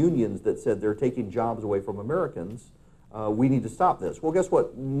American unions that said they're taking jobs away from Americans. We need to stop this. Well, guess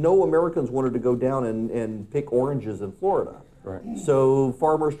what? No Americans wanted to go down and pick oranges in Florida. Right. So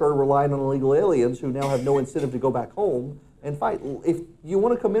farmers started relying on illegal aliens who now have no incentive to go back home and fight. If you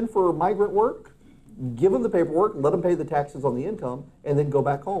want to come in for migrant work, give them the paperwork, let them pay the taxes on the income, and then go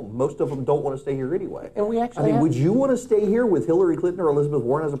back home. Most of them don't want to stay here anyway. And we actually would you want to stay here with Hillary Clinton or Elizabeth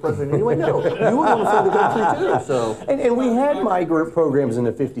Warren as a president anyway? No. You would want to flee the country too. So. And we had migrant programs in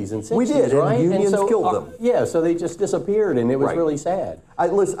the 50s and 60s, we did, right? and unions killed them. Yeah, so they just disappeared, and it was really sad.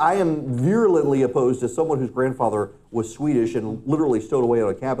 Listen, I am virulently opposed to someone whose grandfather was Swedish and literally stowed away on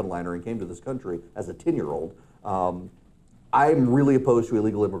a cabin liner and came to this country as a 10-year-old. I'm really opposed to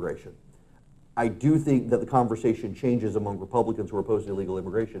illegal immigration. I do think that the conversation changes among Republicans who are opposed to illegal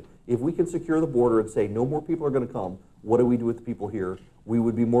immigration. If we can secure the border and say no more people are going to come, what do we do with the people here? We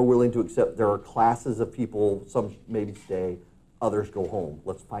would be more willing to accept there are classes of people, some maybe stay, others go home.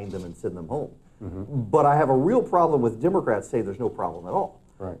 Let's find them and send them home. But I have a real problem with Democrats saying there's no problem at all.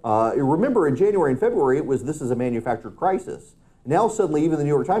 Right. Remember in January and February it was this is a manufactured crisis. Now suddenly even the New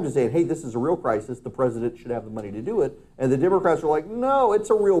York Times is saying, hey, this is a real crisis, the president should have the money to do it. And the Democrats are like, no,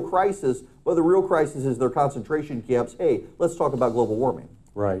 it's a real crisis, but the real crisis is their concentration camps. Hey, let's talk about global warming.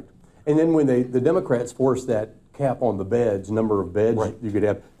 Right. And then when the Democrats forced that cap on the beds, number of beds you could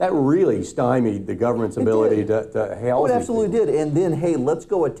have, that really stymied the government's ability to house. It absolutely did. And then, hey, let's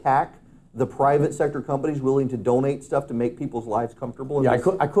go attack the private sector companies willing to donate stuff to make people's lives comfortable. Yeah,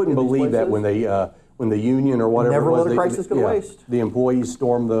 I couldn't believe that when the union or whatever never it was, let a crisis go to waste. The employees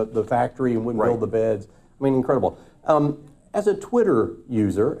stormed the factory and wouldn't build the beds. I mean, incredible. As a Twitter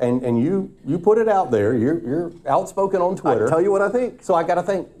user, and you put it out there, you're outspoken on Twitter. I'll tell you what I think. So I got to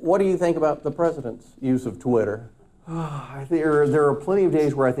think, what do you think about the president's use of Twitter? There are plenty of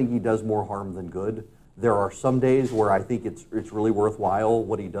days where I think he does more harm than good. There are some days where I think it's really worthwhile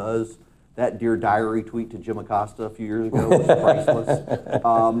what he does. That Dear Diary tweet to Jim Acosta a few years ago was priceless.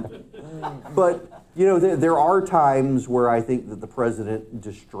 But, you know, there are times where I think that the president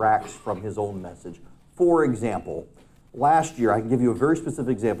distracts from his own message. For example, last year, I can give you a very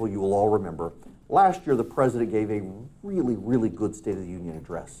specific example you will all remember. Last year, the president gave a really, really good State of the Union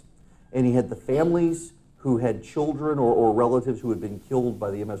address. And he had the families who had children or relatives who had been killed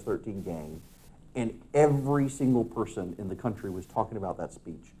by the MS-13 gang. And every single person in the country was talking about that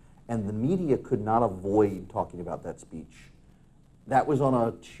speech. And the media could not avoid talking about that speech. That was on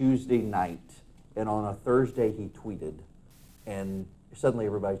a Tuesday night. And on a Thursday, he tweeted. And suddenly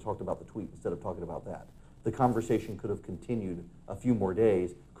everybody talked about the tweet instead of talking about that. The conversation could have continued a few more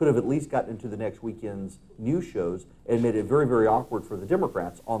days, could have at least gotten into the next weekend's news shows, and made it very, very awkward for the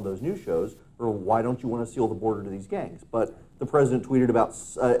Democrats on those news shows, or why don't you want to seal the border to these gangs? But the president tweeted about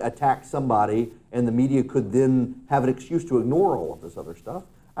attack somebody, and the media could then have an excuse to ignore all of this other stuff.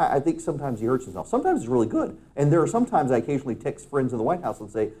 I think sometimes he hurts himself. Sometimes it's really good. And there are sometimes I occasionally text friends in the White House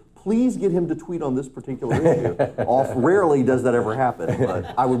and say, please get him to tweet on this particular issue. Rarely does that ever happen,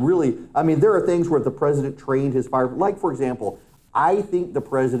 but I would really, I mean, there are things where the president trained his fire, like for example, I think the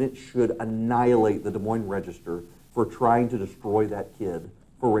president should annihilate the Des Moines Register for trying to destroy that kid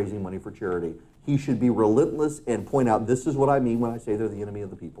for raising money for charity. He should be relentless and point out, this is what I mean when I say they're the enemy of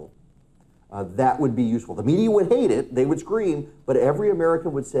the people. That would be useful. The media would hate it, they would scream, but every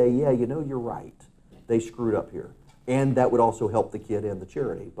American would say, yeah, you know, you're right. They screwed up here. And that would also help the kid and the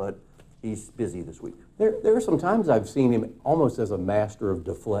charity, but he's busy this week. There are some times I've seen him almost as a master of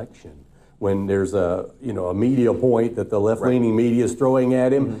deflection. When there's a media point that the left-leaning media is throwing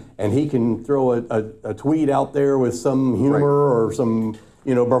at him, and he can throw a tweet out there with some humor or some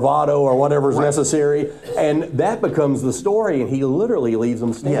bravado or whatever's necessary, and that becomes the story, and he literally leaves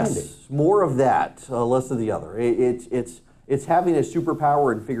them standing. Yes, more of that, less of the other. It's having a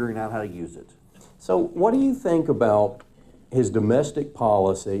superpower and figuring out how to use it. So what do you think about his domestic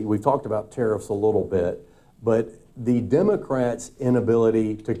policy? We've talked about tariffs a little bit, but the Democrats'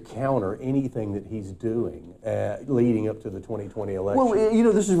 inability to counter anything that he's doing leading up to the 2020 election. Well, you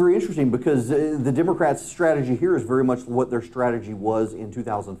know, this is very interesting because the Democrats' strategy here is very much what their strategy was in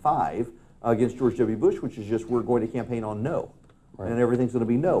 2005 against George W. Bush, which is just we're going to campaign on no. Right. And everything's going to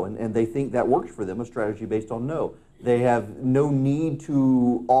be no. And they think that works for them, a strategy based on no. They have no need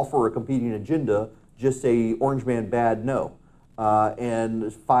to offer a competing agenda, just say orange man bad, no.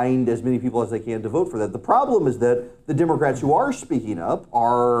 And find as many people as they can to vote for that. The problem is that the Democrats who are speaking up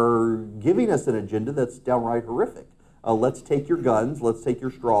are giving us an agenda that's downright horrific. Let's take your guns, let's take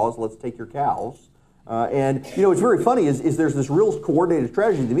your straws, let's take your cows. And you know, what's very funny is there's this real coordinated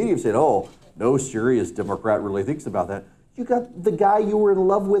strategy. The media said, oh, no serious Democrat really thinks about that. You got the guy you were in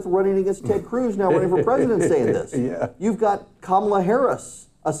love with running against Ted Cruz now running for president saying this. Yeah. You've got Kamala Harris,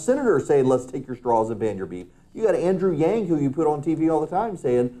 a senator, saying, let's take your straws and ban your beef. You got Andrew Yang, who you put on TV all the time,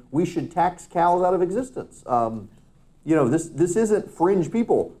 saying we should tax cows out of existence. You know, this isn't fringe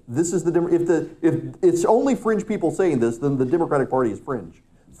people. This is if it's only fringe people saying this, then the Democratic Party is fringe.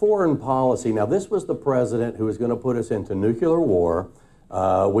 Foreign policy. Now, this was the president who was going to put us into nuclear war.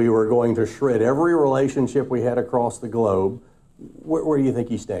 We were going to shred every relationship we had across the globe. Where do you think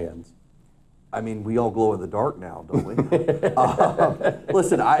he stands? I mean, we all glow in the dark now, don't we?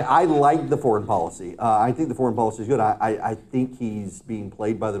 Listen, I like the foreign policy. I think the foreign policy is good. I think he's being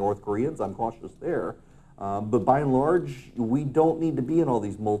played by the North Koreans. I'm cautious there. But by and large, we don't need to be in all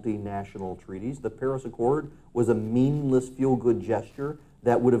these multinational treaties. The Paris Accord was a meaningless feel-good gesture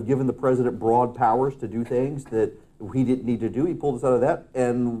that would have given the president broad powers to do things that he didn't need to do. He pulled us out of that.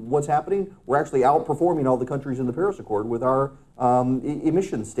 And what's happening? We're actually outperforming all the countries in the Paris Accord with our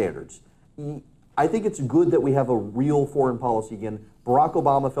emission standards. I think it's good that we have a real foreign policy again. Barack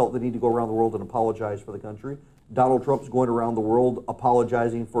Obama felt the need to go around the world and apologize for the country. Donald Trump's going around the world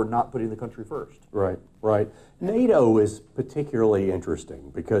apologizing for not putting the country first. Right, right. NATO is particularly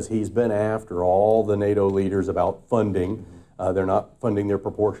interesting because he's been after all the NATO leaders about funding. They're not funding their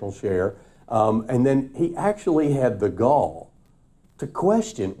proportional share. And then he actually had the gall to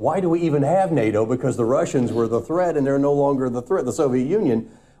question, why do we even have NATO? Because the Russians were the threat and they're no longer the threat, the Soviet Union.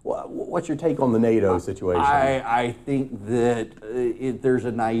 What's your take on the NATO situation? I think that there's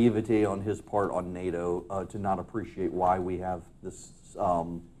a naivety on his part on NATO to not appreciate why we have this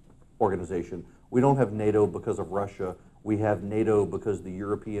organization. We don't have NATO because of Russia. We have NATO because the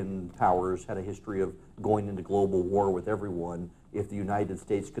European powers had a history of going into global war with everyone if the United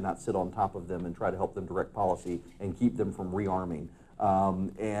States could not sit on top of them and try to help them direct policy and keep them from rearming.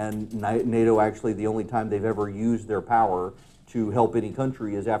 And NATO actually, the only time they've ever used their power to help any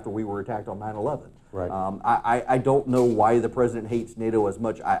country is after we were attacked on 9/11. Right. I don't know why the president hates NATO as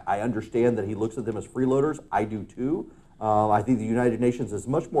much. I understand that he looks at them as freeloaders. I do too. I think the United Nations is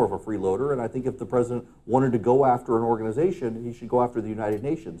much more of a freeloader, and I think if the president wanted to go after an organization, he should go after the United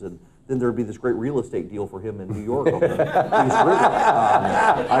Nations, and then there'd be this great real estate deal for him in New York on the East River.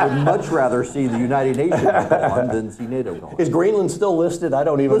 I would much rather see the United Nations gone than see NATO gone. Is Greenland still listed? I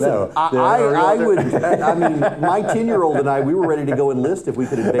don't even know. I would. I mean, my 10-year-old and I, we were ready to go enlist if we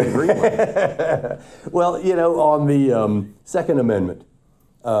could invade Greenland. Well, you know, on the Second Amendment,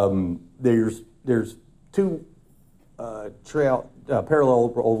 there's two parallel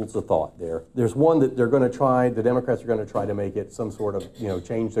roles of thought there. There's one that they're going to try, the Democrats are going to try to make it some sort of, you know,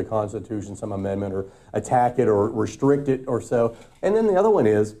 change the Constitution, some amendment, or attack it, or restrict it, or so. And then the other one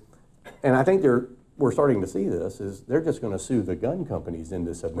is, and I think we're starting to see this, is they're just going to sue the gun companies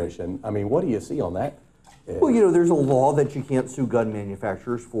into submission. I mean, what do you see on that? Well, you know, there's a law that you can't sue gun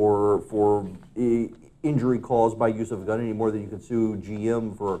manufacturers for injury caused by use of a gun any more than you can sue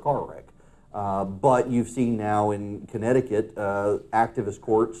GM for a car wreck. But you've seen now in Connecticut activist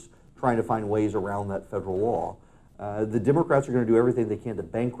courts trying to find ways around that federal law. The Democrats are going to do everything they can to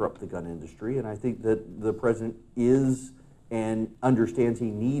bankrupt the gun industry, and I think that the president is and understands he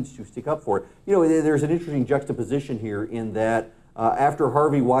needs to stick up for it. You know, there's an interesting juxtaposition here in that after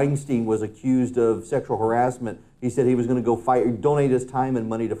Harvey Weinstein was accused of sexual harassment, he said he was going to go donate his time and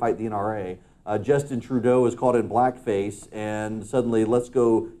money to fight the NRA. Justin Trudeau is caught in blackface, and suddenly let's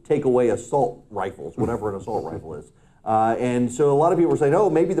go take away assault rifles, whatever an assault rifle is. And so a lot of people are saying, oh,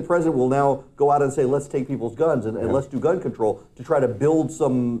 maybe the president will now go out and say, let's take people's guns and let's do gun control to try to build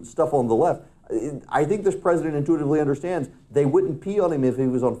some stuff on the left. I think this president intuitively understands they wouldn't pee on him if he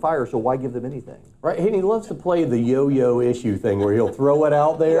was on fire, so why give them anything? Right, and he loves to play the yo-yo issue thing where he'll throw it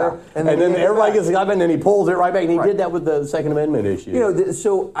out there, and then everybody gets excited, and then he pulls it right back, and he did that with the Second Amendment issue. You know,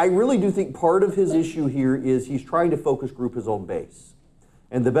 so I really do think part of his issue here is he's trying to focus group his own base.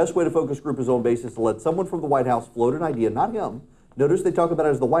 And the best way to focus group his own base is to let someone from the White House float an idea, not him. Notice they talk about it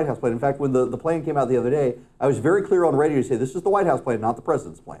as the White House plan. In fact, when the plan came out the other day, I was very clear on radio to say this is the White House plan, not the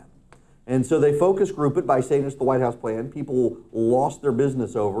president's plan. And so they focus group it by saying it's the White House plan. People lost their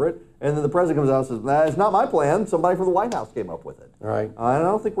business over it. And then the president comes out and says, nah, it's not my plan. Somebody from the White House came up with it. Right. And I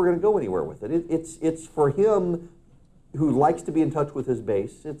don't think we're going to go anywhere with it. It's for him, who likes to be in touch with his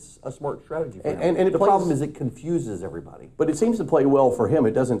base, it's a smart strategy for him. And the problem is it confuses everybody. But it seems to play well for him.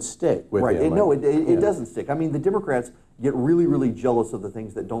 It doesn't stick with him. No, it doesn't stick. I mean, the Democrats get really, really jealous of the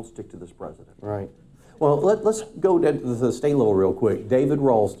things that don't stick to this president. Right. Well, let's go to the state level real quick. David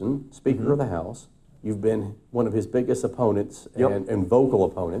Ralston, Speaker of the House. You've been one of his biggest opponents and vocal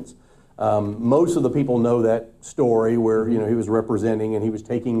opponents. Most of the people know that story where he was representing and he was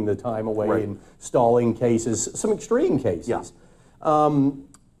taking the time away and stalling cases, some extreme cases. Yeah.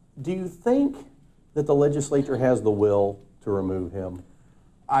 Do you think that the legislature has the will to remove him?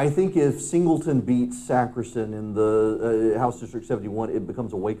 I think if Singleton beats Sackerson in the House District 71, it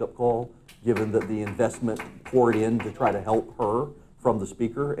becomes a wake-up call, given that the investment poured in to try to help her from the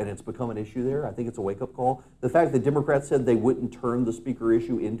speaker, and it's become an issue there. I think it's a wake-up call. The fact that Democrats said they wouldn't turn the speaker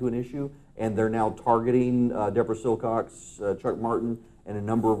issue into an issue, and they're now targeting Deborah Silcox, Chuck Martin, and a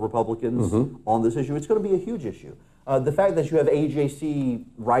number of Republicans on this issue, it's going to be a huge issue. The fact that you have AJC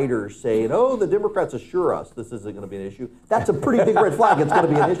writers saying, oh, the Democrats assure us this isn't going to be an issue, that's a pretty big red flag. It's going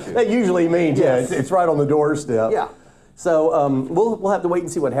to be an issue. That usually means, it's right on the doorstep. Yeah. So we'll have to wait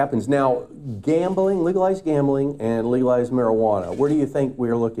and see what happens. Now, gambling, legalized gambling, and legalized marijuana, where do you think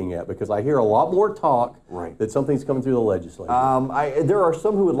we're looking at? Because I hear a lot more talk that something's coming through the legislature. There are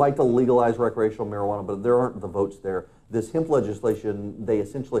some who would like to legalize recreational marijuana, but there aren't the votes there. This hemp legislation, they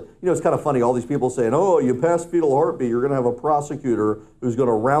essentially, it's kind of funny, all these people saying, oh, you pass fetal heartbeat, you're going to have a prosecutor who's going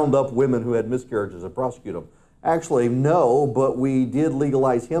to round up women who had miscarriages and prosecute them. Actually, no, but we did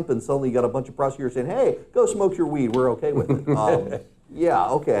legalize hemp, and suddenly you got a bunch of prosecutors saying, hey, go smoke your weed, we're okay with it. Yeah,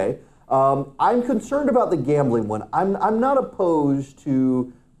 okay. I'm concerned about the gambling one. I'm not opposed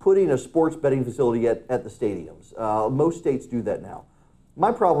to putting a sports betting facility at the stadiums. Most states do that now.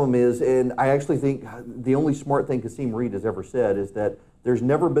 My problem is, and I actually think the only smart thing Kasim Reed has ever said is that there's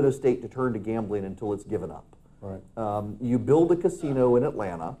never been a state to turn to gambling until it's given up. Right. You build a casino in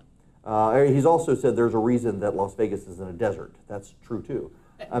Atlanta. He's also said there's a reason that Las Vegas is in a desert. That's true too.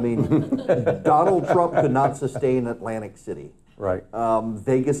 I mean, Donald Trump could not sustain Atlantic City. Right.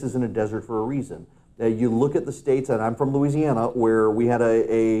 Vegas is in a desert for a reason. You look at the states, and I'm from Louisiana, where we had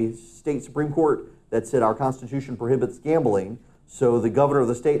a state Supreme Court that said our Constitution prohibits gambling. So the governor of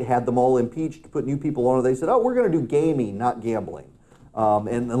the state had them all impeached to put new people on it. They said, oh, we're going to do gaming, not gambling.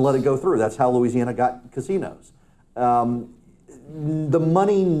 and let it go through. That's how Louisiana got casinos. The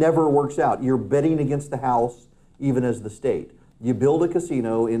money never works out. You're betting against the house, even as the state. You build a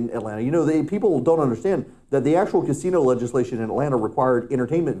casino in Atlanta. You know, people don't understand that the actual casino legislation in Atlanta required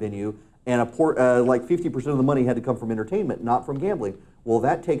entertainment venue, and like 50% of the money had to come from entertainment, not from gambling. Well,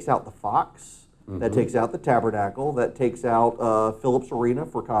 that takes out the Fox, that takes out the Tabernacle, that takes out Phillips Arena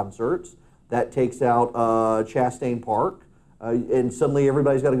for concerts, that takes out Chastain Park, and suddenly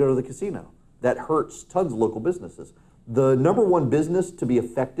everybody's got to go to the casino. That hurts tons of local businesses. The number one business to be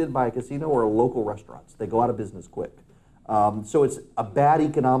affected by a casino are local restaurants. They go out of business quick. So it's a bad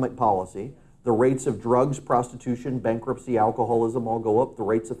economic policy. The rates of drugs, prostitution, bankruptcy, alcoholism all go up. The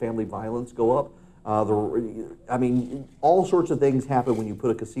rates of family violence go up. I mean, all sorts of things happen when you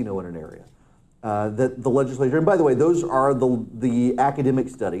put a casino in an area. That the legislature, and by the way, those are the academic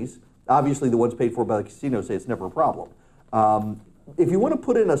studies. Obviously, the ones paid for by the casino say it's never a problem. If you want to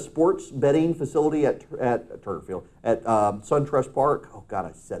put in a sports betting facility at Turnerfield, at SunTrust Park, oh God,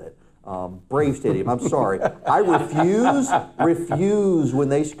 I said it. Brave Stadium. I'm sorry. I refuse when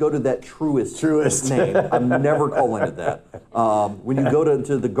they go to that Truist name. I'm never calling it that. When you go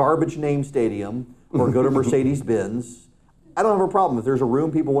to the garbage name stadium or go to Mercedes-Benz, I don't have a problem. If there's a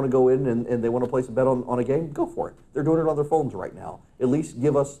room people want to go in and they want to place a bet on a game, go for it. They're doing it on their phones right now. At least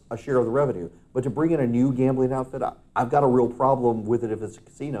give us a share of the revenue. But to bring in a new gambling outfit, I've got a real problem with it if it's a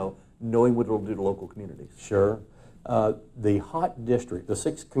casino, knowing what it'll do to local communities. Sure. The hot district, the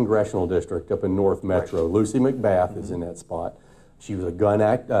 6th Congressional District up in North Metro, right. Lucy McBath is in that spot. She was a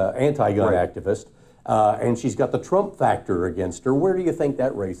anti-gun activist, and she's got the Trump factor against her. Where do you think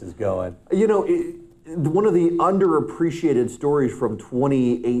that race is going? You know, one of the underappreciated stories from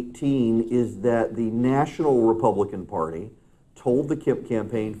 2018 is that the National Republican Party told the Kemp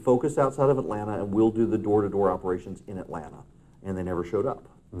campaign, focus outside of Atlanta and we'll do the door-to-door operations in Atlanta. And they never showed up.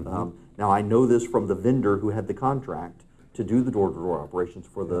 Now, I know this from the vendor who had the contract to do the door-to-door operations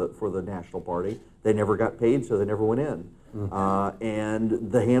for the National Party. They never got paid, so they never went in.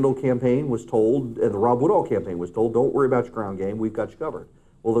 And the Handel campaign was told, and the Rob Woodall campaign was told, don't worry about your ground game, we've got you covered.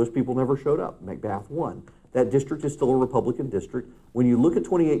 Well, those people never showed up. McBath won. That district is still a Republican district. When you look at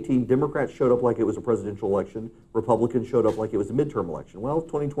 2018, Democrats showed up like it was a presidential election. Republicans showed up like it was a midterm election. Well,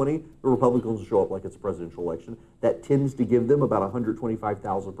 2020, the Republicans will show up like it's a presidential election. That tends to give them about a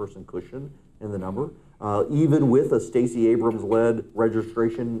 125,000 person cushion in the number. Even with a Stacey Abrams-led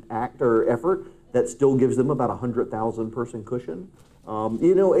registration act or effort, that still gives them about a 100,000 person cushion.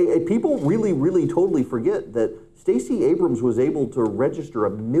 You know, people really totally forget that Stacey Abrams was able to register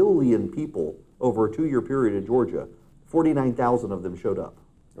 1 million people over a 2-year period in Georgia. 49,000 of them showed up.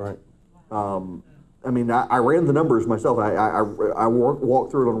 Right. I mean, I ran the numbers myself. I walked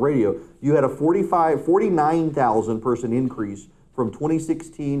through it on radio. You had a 49,000 person increase from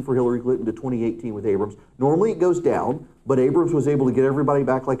 2016 for Hillary Clinton to 2018 with Abrams. Normally it goes down, but Abrams was able to get everybody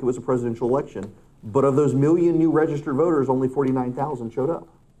back like it was a presidential election. But of those 1 million new registered voters, only 49,000 showed up.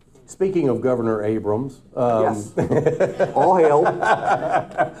 Speaking of Governor Abrams. Yes. All hail.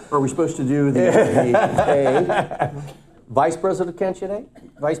 Are we supposed to do the Vice President candidate?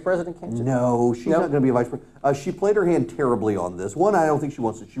 Vice President candidate? No, she's not going to be a vice president. She played her hand terribly on this. One, I don't think she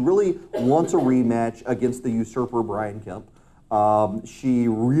wants it. She really wants a rematch against the usurper Brian Kemp. She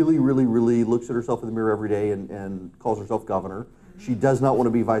really looks at herself in the mirror every day and calls herself governor. She does not want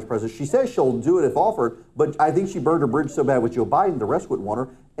to be vice president. She says she'll do it if offered, but I think she burned her bridge so bad with Joe Biden, the rest wouldn't want her.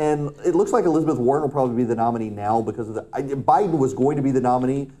 And it looks like Elizabeth Warren will probably be the nominee now because of Biden was going to be the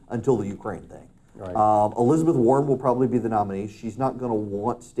nominee until the Ukraine thing. Right. Elizabeth Warren will probably be the nominee. She's not going to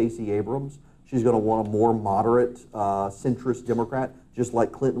want Stacey Abrams. She's going to want a more moderate, centrist Democrat, just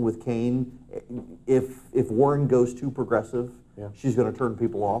like Clinton with Kaine. If Warren goes too progressive, she's going to turn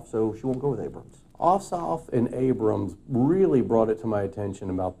people off, so she won't go with Abrams. Ossoff and Abrams really brought it to my attention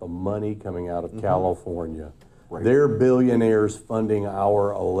about the money coming out of California. Right. They're billionaires funding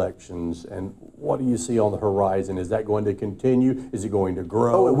our elections, and what do you see on the horizon? Is that going to continue? Is it going to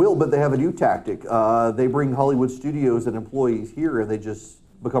grow? Oh, it will, but they have a new tactic. They bring Hollywood studios and employees here, and they just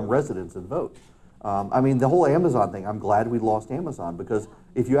become residents and vote. I mean, the whole Amazon thing, I'm glad we lost Amazon, because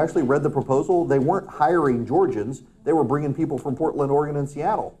if you actually read the proposal, they weren't hiring Georgians. They were bringing people from Portland, Oregon, and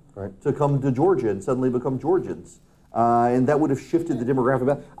Seattle to come to Georgia and suddenly become Georgians. And that would have shifted the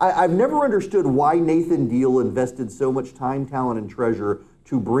demographic. I've never understood why Nathan Deal invested so much time, talent, and treasure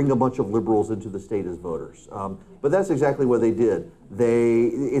to bring a bunch of liberals into the state as voters. But that's exactly what they did. They,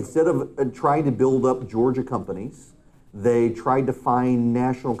 instead of trying to build up Georgia companies, they tried to find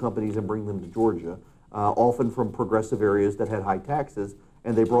national companies and bring them to Georgia, often from progressive areas that had high taxes,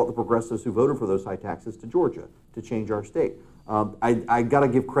 and they brought the progressives who voted for those high taxes to Georgia to change our state. I got to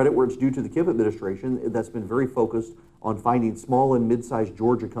give credit where it's due to the Kemp administration that's been very focused on finding small and mid-sized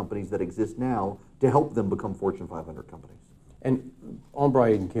Georgia companies that exist now to help them become Fortune 500 companies. And on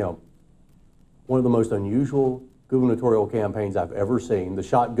Brian Kemp, one of the most unusual gubernatorial campaigns I've ever seen, the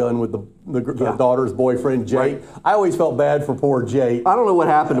shotgun with the daughter's boyfriend, Jake. Right. I always felt bad for poor Jake. I don't know what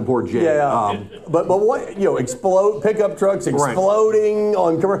happened to poor Jake. Yeah, but what, pickup trucks exploding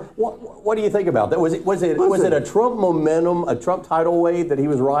on camera. What do you think about that? Was it a Trump momentum, a Trump tidal wave that he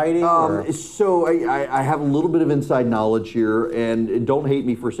was riding? So I have a little bit of inside knowledge here, and don't hate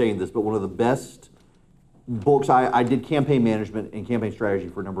me for saying this, but one of the best books, I did campaign management and campaign strategy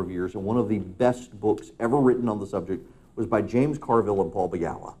for a number of years, and one of the best books ever written on the subject was by James Carville and Paul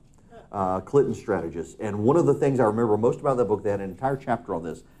Begala, Clinton strategists. And one of the things I remember most about that book, they had an entire chapter on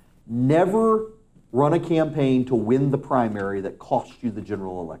this: never run a campaign to win the primary that costs you the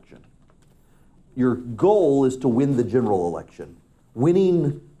general election. Your goal is to win the general election.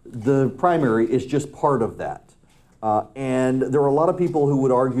 Winning the primary is just part of that. And there are a lot of people who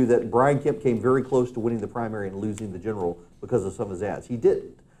would argue that Brian Kemp came very close to winning the primary and losing the general because of some of his ads. He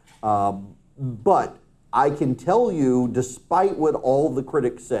didn't. But I can tell you, despite what all the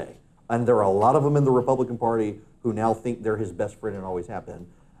critics say, and there are a lot of them in the Republican Party who now think they're his best friend and always have been,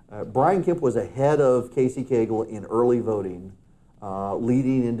 Brian Kemp was ahead of Casey Cagle in early voting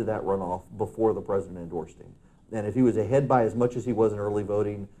leading into that runoff before the president endorsed him. And if he was ahead by as much as he was in early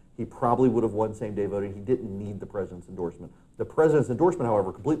voting, he probably would have won same-day voting. He didn't need the president's endorsement. The president's endorsement,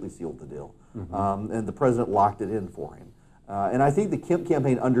 however, completely sealed the deal, and the president locked it in for him. And I think the Kemp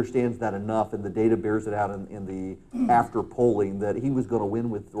campaign understands that enough, and the data bears it out in the after polling, that he was going to win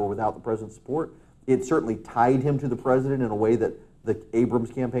with or without the president's support. It certainly tied him to the president in a way that the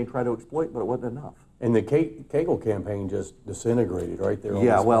Abrams campaign tried to exploit, but it wasn't enough. And the Cagle campaign just disintegrated right there.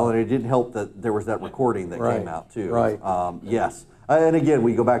 Yeah, well, and it didn't help that there was that recording that came out too. Right. Yes. And again,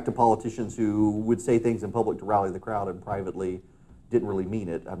 we go back to politicians who would say things in public to rally the crowd and privately didn't really mean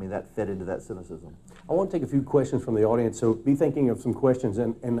it. I mean, that fed into that cynicism. I want to take a few questions from the audience, so be thinking of some questions,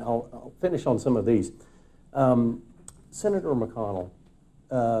 and I'll finish on some of these. Senator McConnell,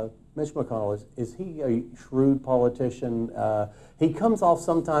 Mitch McConnell, is he a shrewd politician? He comes off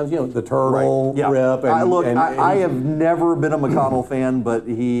sometimes, the turtle rip. I have never been a McConnell fan, but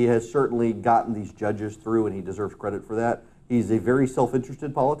he has certainly gotten these judges through, and he deserves credit for that. He's a very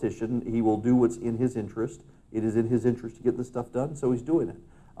self-interested politician. He will do what's in his interest. It is in his interest to get this stuff done, so he's doing it.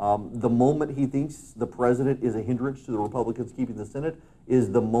 The moment he thinks the president is a hindrance to the Republicans keeping the Senate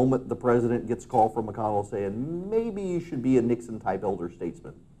is the moment the president gets a call from McConnell saying, maybe you should be a Nixon-type elder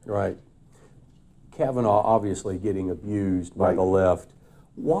statesman. Right. Kavanaugh obviously getting abused by the left.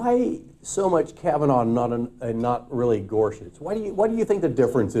 Why so much Kavanaugh and not really Gorsuch? Why do you think the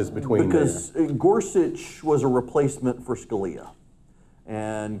difference is between them? Because Gorsuch was a replacement for Scalia,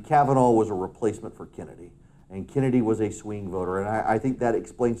 and Kavanaugh was a replacement for Kennedy, and Kennedy was a swing voter, and I think that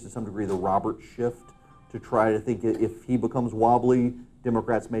explains to some degree the Roberts shift to try to think if he becomes wobbly,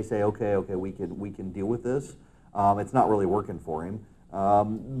 Democrats may say, okay, we can deal with this. It's not really working for him.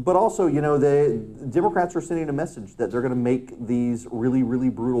 But also, the Democrats are sending a message that they're going to make these really, really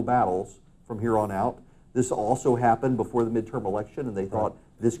brutal battles from here on out. This also happened before the midterm election, and they thought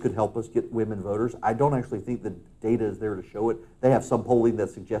this could help us get women voters. I don't actually think the data is there to show it. They have some polling that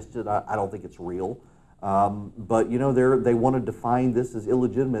suggests it. I don't think it's real. But, they want to define this as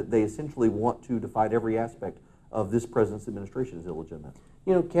illegitimate. They essentially want to define every aspect of this president's administration as illegitimate.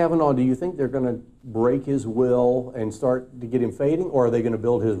 Kavanaugh, do you think they're going to break his will and start to get him fading, or are they going to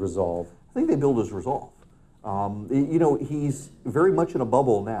build his resolve? I think they build his resolve. He's very much in a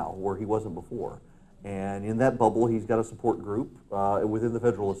bubble now where he wasn't before. And in that bubble, he's got a support group within the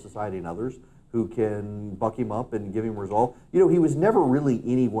Federalist Society and others who can buck him up and give him resolve. He was never really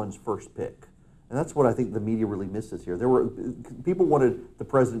anyone's first pick. And that's what I think the media really misses here. People wanted the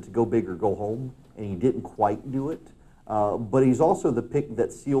president to go big or go home, and he didn't quite do it. But he's also the pick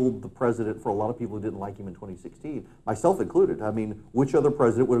that sealed the president for a lot of people who didn't like him in 2016, myself included. I mean, which other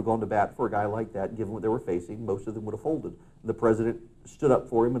president would have gone to bat for a guy like that, given what they were facing? Most of them would have folded. The president stood up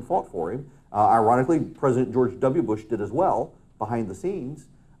for him and fought for him. Ironically, President George W. Bush did as well, behind the scenes.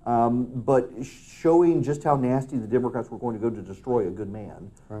 But showing just how nasty the Democrats were going to go to destroy a good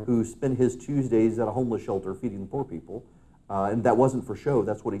man who spent his Tuesdays at a homeless shelter feeding the poor people. And that wasn't for show.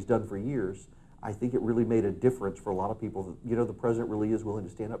 That's what he's done for years. I think it really made a difference for a lot of people. The president really is willing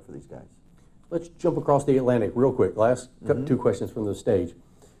to stand up for these guys. Let's jump across the Atlantic real quick. Last two questions from the stage.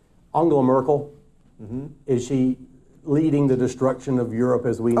 Angela Merkel, is she leading the destruction of Europe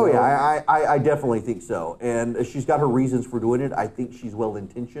as we know? Oh yeah, I definitely think so. And she's got her reasons for doing it. I think she's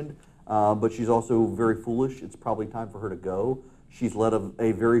well-intentioned. but she's also very foolish. It's probably time for her to go. She's led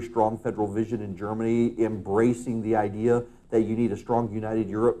a very strong federal vision in Germany, embracing the idea that you need a strong, united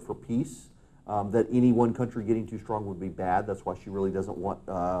Europe for peace, that any one country getting too strong would be bad. That's why she really doesn't want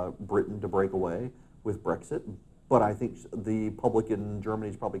Britain to break away with Brexit. But I think the public in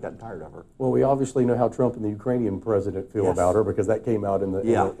Germany's probably gotten tired of her. Well, we obviously know how Trump and the Ukrainian president feel about her, because that came out in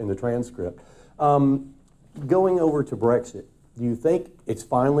the transcript. Going over to Brexit, do you think it's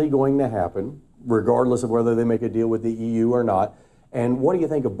finally going to happen, regardless of whether they make a deal with the EU or not? And what do you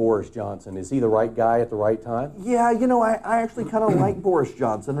think of Boris Johnson? Is he the right guy at the right time? Yeah, you know, I actually kind of like Boris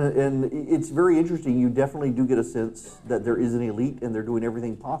Johnson, and it's very interesting. You definitely do get a sense that there is an elite, and they're doing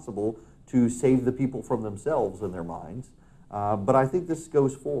everything possible to save the people from themselves in their minds. But I think this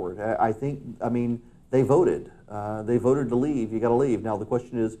goes forward. I mean, they voted. They voted to leave. You got to leave. Now the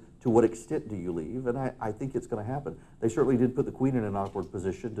question is, to what extent do you leave? And I think it's going to happen. They certainly did put the Queen in an awkward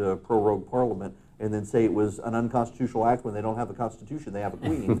position to prorogue Parliament and then say it was an unconstitutional act when they don't have a constitution, they have a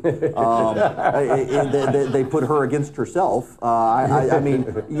Queen. They put her against herself. I mean,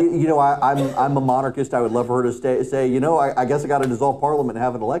 you know, I'm a monarchist. I would love for her to say, you know, I guess I got to dissolve Parliament and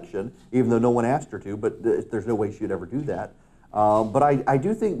have an election, even though no one asked her to, but there's no way she'd ever do that. But I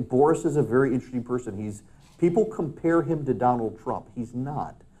do think Boris is a very interesting person. People compare him to Donald Trump. He's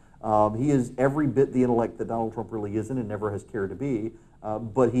not. He is every bit the intellect that Donald Trump really isn't and never has cared to be,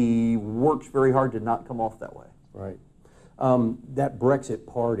 but he works very hard to not come off that way. Right. That Brexit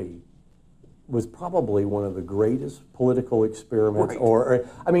party was probably one of the greatest political experiments. Right. Or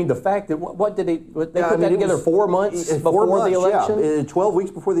I mean, the fact that they put that together 4 months before the election? Yeah, 12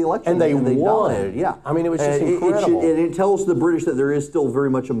 weeks before the election. And they won. Dominated, yeah. I mean, it was just incredible. And it tells the British that there is still very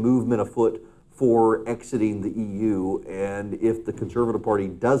much a movement afoot for exiting the EU, and if the Conservative Party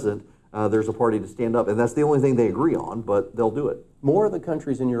doesn't, there's a party to stand up, and that's the only thing they agree on, but they'll do it. More of the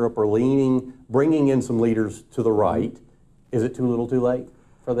countries in Europe are bringing in some leaders to the right. Is it too little too late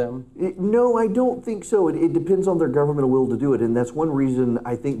for them? No, I don't think so. It depends on their governmental will to do it, and that's one reason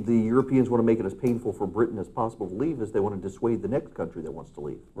I think the Europeans want to make it as painful for Britain as possible to leave, is they want to dissuade the next country that wants to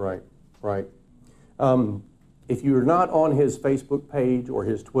leave. Right, right. If you're not on his Facebook page or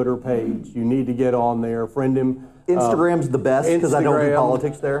his Twitter page, you need to get on there, friend him. Instagram's the best because I don't do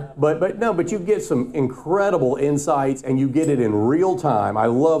politics there. But you get some incredible insights, and you get it in real time. I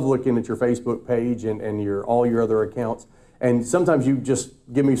love looking at your Facebook page and all your other accounts. And sometimes you just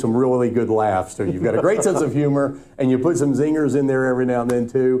give me some really good laughs too. You've got a great sense of humor, and you put some zingers in there every now and then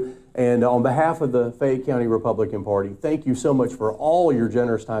too. And on behalf of the Fayette County Republican Party, thank you so much for all your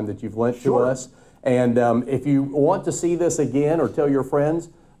generous time that you've lent to us. And if you want to see this again or tell your friends,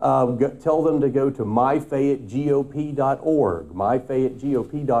 tell them to go to myfayettegop.org,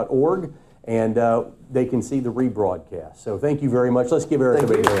 myfayettegop.org, and they can see the rebroadcast. So thank you very much. Let's give Eric a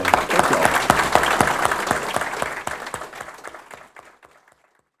big hand. Thank you.